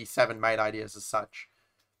queen b7 mate ideas as such.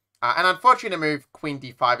 And unfortunately, the move queen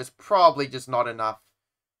d5 is probably just not enough.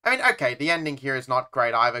 I mean, okay, the ending here is not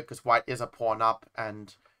great either, because white is a pawn up,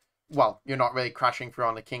 and, well, you're not really crashing through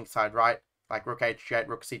on the king side, right? Like, rook h8,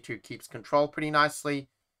 rook c2 keeps control pretty nicely.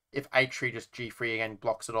 If h3, just g3 again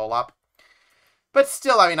blocks it all up. But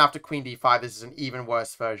still, I mean, after queen d5, this is an even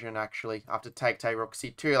worse version, actually. After take, rook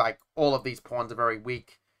c2, like, all of these pawns are very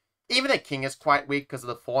weak. Even the king is quite weak because of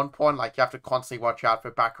the fawn pawn. Like, you have to constantly watch out for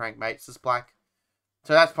back rank mates as black.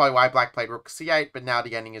 So that's probably why black played rook c8, but now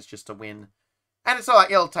the ending is just a win. And it's not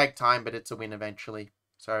like it'll take time, but it's a win eventually.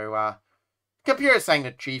 So, computer is saying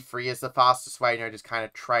that g3 is the fastest way, you know, just kind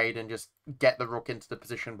of trade and just get the rook into the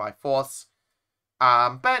position by force.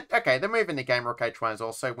 But, okay, the move in the game, rook h1, is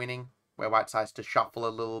also winning, where white decides to shuffle a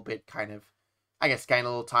little bit, kind of, I guess, gain a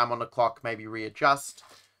little time on the clock, maybe readjust.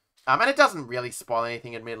 And it doesn't really spoil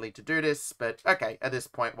anything, admittedly, to do this, but, okay, at this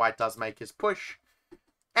point, white does make his push.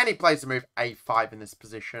 And he plays the move a5 in this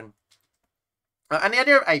position. And the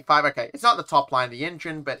idea of a5, okay, it's not the top line of the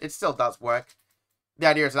engine, but it still does work. The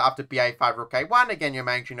idea is that after ba5, rook a1, again, you're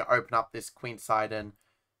managing to open up this queen side and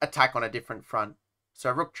attack on a different front.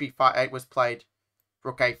 So rook g8 was played,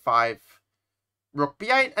 rook a5, rook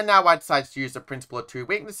b8, and now white decides to use the principle of two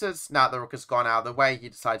weaknesses. Now that the rook has gone out of the way, he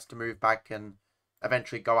decides to move back and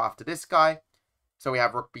eventually go after this guy. So we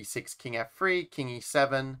have rook b6, king f3, king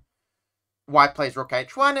e7. White plays rook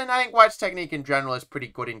h1, and I think white's technique in general is pretty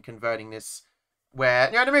good in converting this. Where,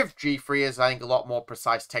 you know, the move g3 is, I think, a lot more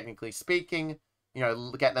precise technically speaking. You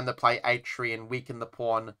know, get them to play h3 and weaken the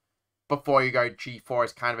pawn before you go g4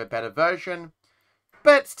 is kind of a better version.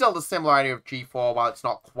 But still the similar idea of g4, while it's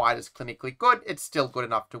not quite as clinically good, it's still good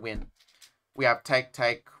enough to win. We have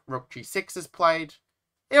take, rook g6 is played.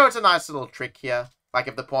 You know, it's a nice little trick here. Like,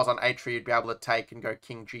 if the pawn's on h3, you'd be able to take and go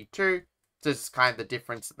king g2. So this is kind of the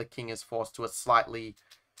difference that the king is forced to a slightly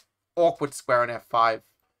awkward square on f5.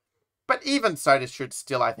 But even so, this should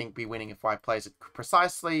still, I think, be winning if white plays it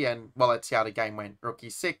precisely. And, well, let's see how the game went. Rook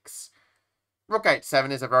e6. Rook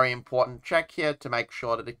h7 is a very important check here to make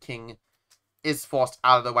sure that the king is forced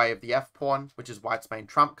out of the way of the f-pawn, which is white's main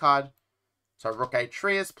trump card. So rook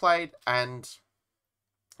h3 is played. And,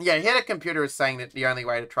 yeah, here the computer is saying that the only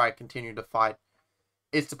way to try to continue to fight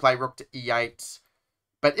is to play rook to e8.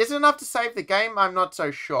 But is it enough to save the game? I'm not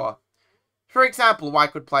so sure. For example,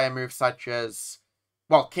 white could play a move such as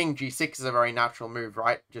well, king g6 is a very natural move,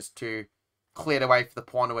 right? Just to clear the way for the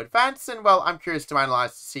pawn to advance. And, well, I'm curious to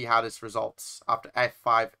analyze to see how this results. After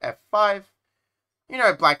f5, f5, you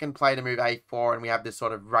know, black can play to move a4, and we have this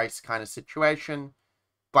sort of race kind of situation.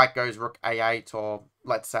 Black goes rook a8, or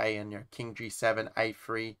let's say, and, you know, king g7,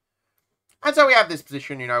 a3. And so we have this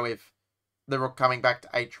position, you know, with the rook coming back to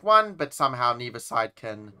h1, but somehow neither side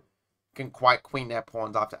can quite queen their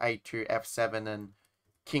pawns after a2, f7, and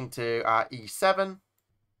king to e7.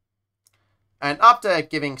 And after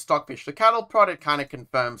giving Stockfish the cattle prod, it kind of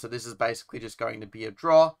confirms that this is basically just going to be a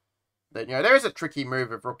draw. That, you know, there is a tricky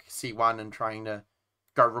move of rook c1 and trying to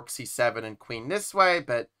go rook c7 and queen this way,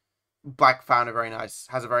 but black has a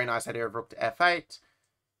very nice idea of rook to f8,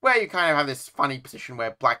 where you kind of have this funny position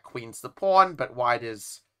where black queens the pawn, but white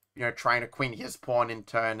is, you know, trying to queen his pawn in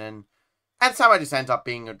turn, and somehow it just ends up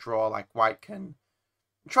being a draw. Like, white can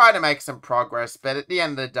try to make some progress, but at the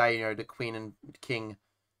end of the day, you know, the queen and king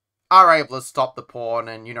are able to stop the pawn,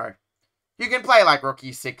 and, you know, you can play like rook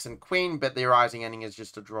e6 and queen, but the rising ending is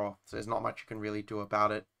just a draw, so there's not much you can really do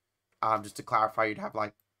about it. Just to clarify, you'd have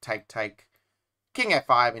like take, king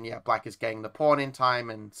f5, and yeah, black is getting the pawn in time,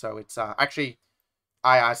 and so it's actually,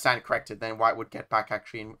 I stand corrected, then white would get back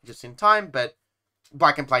actually just in time, but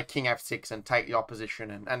black can play king f6 and take the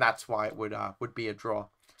opposition, and that's why it would be a draw.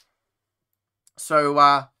 So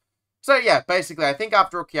yeah, basically, I think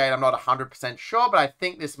after rook e8, I'm not 100% sure, but I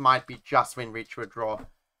think this might be just win reach to a draw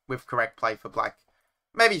with correct play for black.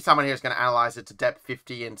 Maybe someone here is going to analyze it to depth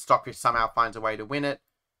 50, and Stockfish somehow finds a way to win it.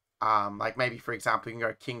 Like maybe, for example, you can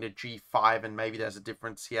go king to g5, and maybe there's a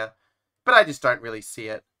difference here, but I just don't really see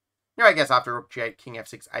it. You know, I guess after rook g8, king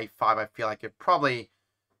f6, a5, I feel like it's probably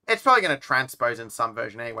going to transpose in some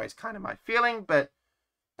version anyway, is kind of my feeling, but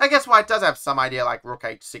I guess white does have some idea, like rook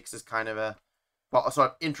h6 is kind of a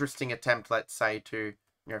sort of interesting attempt, let's say, to,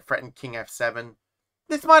 you know, threaten king f7.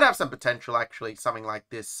 This might have some potential, actually, something like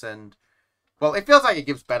this, and, well, it feels like it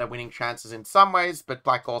gives better winning chances in some ways, but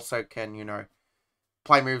black also can, you know,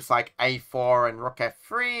 play moves like a4 and rook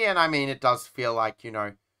f3, and I mean, it does feel like, you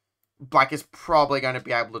know, black is probably going to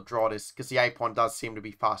be able to draw this, because the a pawn does seem to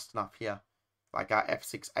be fast enough here, like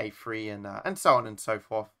f6, a3, and so on and so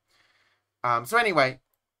forth. So anyway,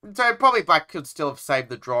 so probably black could still have saved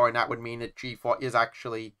the draw, and that would mean that g4 is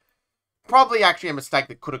probably actually a mistake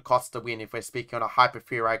that could have cost the win if we're speaking on a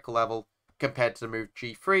hyper-theoretical level compared to the move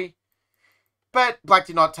g3. But black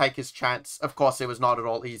did not take his chance. Of course, it was not at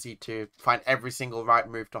all easy to find every single right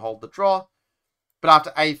move to hold the draw. But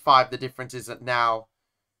after a5, the difference is that now,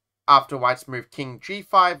 after white's move king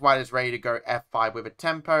g5, white is ready to go f5 with a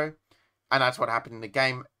tempo. And that's what happened in the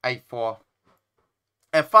game. a4,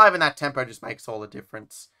 f5, and that tempo just makes all the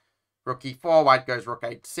difference. Rook e4, white goes rook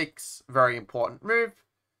h6, very important move,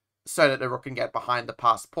 so that the rook can get behind the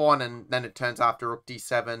passed pawn, and then it turns after rook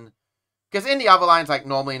d7. Because in the other lines, like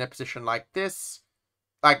normally in a position like this,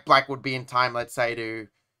 like black would be in time, let's say, to,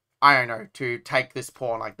 I don't know, to take this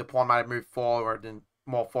pawn. Like the pawn might have moved forward and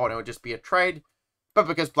more forward, and it would just be a trade. But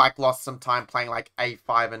because black lost some time playing like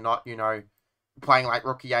a5 and not, you know, playing like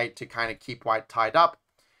rook e8 to kind of keep white tied up,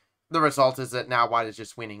 the result is that now white is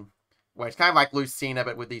just winning. Where it's kind of like Lucina,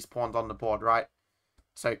 but with these pawns on the board, right?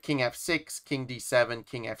 So king f6, king d7,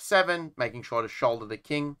 king f7, making sure to shoulder the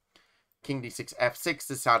king. King d6, f6,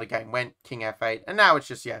 this is how the game went. King f8, and now it's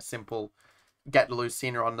just, yeah, simple. Get the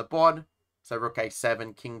Lucina on the board. So rook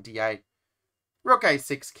a7, king d8, rook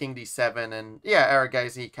a6, king d7, and yeah,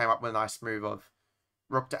 Aragazi came up with a nice move of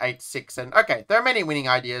rook to h6. And okay, there are many winning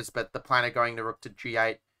ideas, but the plan of going to rook to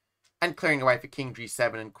g8 and clearing away for king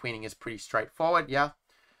g7 and queening is pretty straightforward, yeah.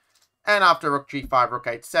 And after rook g5, rook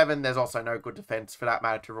h7, there's also no good defense for that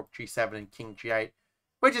matter to rook g7 and king g8,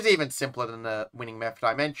 which is even simpler than the winning method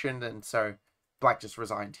I mentioned, and so black just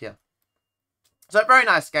resigned here. So very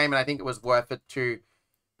nice game, and I think it was worth it to,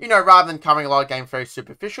 you know, rather than covering a lot of games very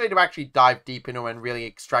superficially, to actually dive deep into and really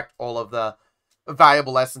extract all of the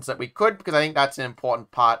valuable lessons that we could, because I think that's an important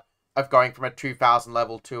part of going from a 2000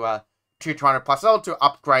 level to a 200 plus level, to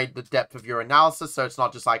upgrade the depth of your analysis. So it's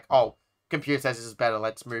not just like, oh, computer says this is better,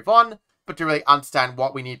 let's move on, but to really understand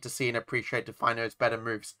what we need to see and appreciate to find those better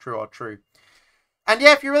moves, true or true. And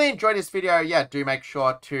yeah, if you really enjoyed this video, yeah, do make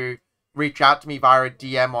sure to reach out to me via a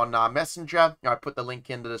DM on Messenger. You know, I put the link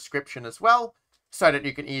in the description as well, so that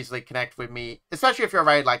you can easily connect with me, especially if you're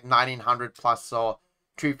rated like 1900 plus or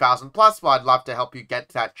 2000 plus. Well, I'd love to help you get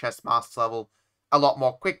to that chess master level a lot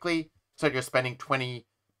more quickly, so that you're spending 20%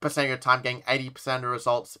 of your time getting 80% of the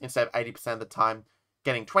results instead of 80% of the time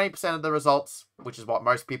getting 20% of the results, which is what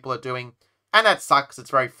most people are doing. And that sucks. It's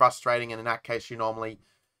very frustrating, and in that case, you normally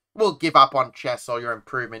will give up on chess or your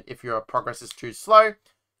improvement if your progress is too slow.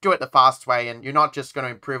 do it the fast way, and you're not just going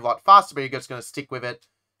to improve a lot faster, but you're just going to stick with it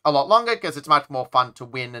a lot longer, because it's much more fun to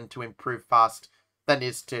win and to improve fast than it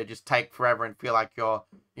is to just take forever and feel like you're,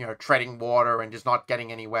 treading water and just not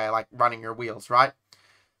getting anywhere, like running your wheels, right?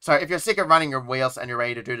 So if you're sick of running your wheels and you're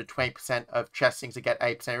ready to do the 20% of chess things to get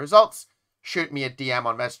 8% results, shoot me a DM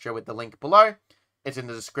on Messenger with the link below. It's in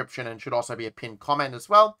the description and should also be a pinned comment as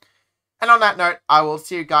well. And on that note, I will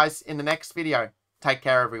see you guys in the next video. Take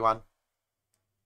care, everyone.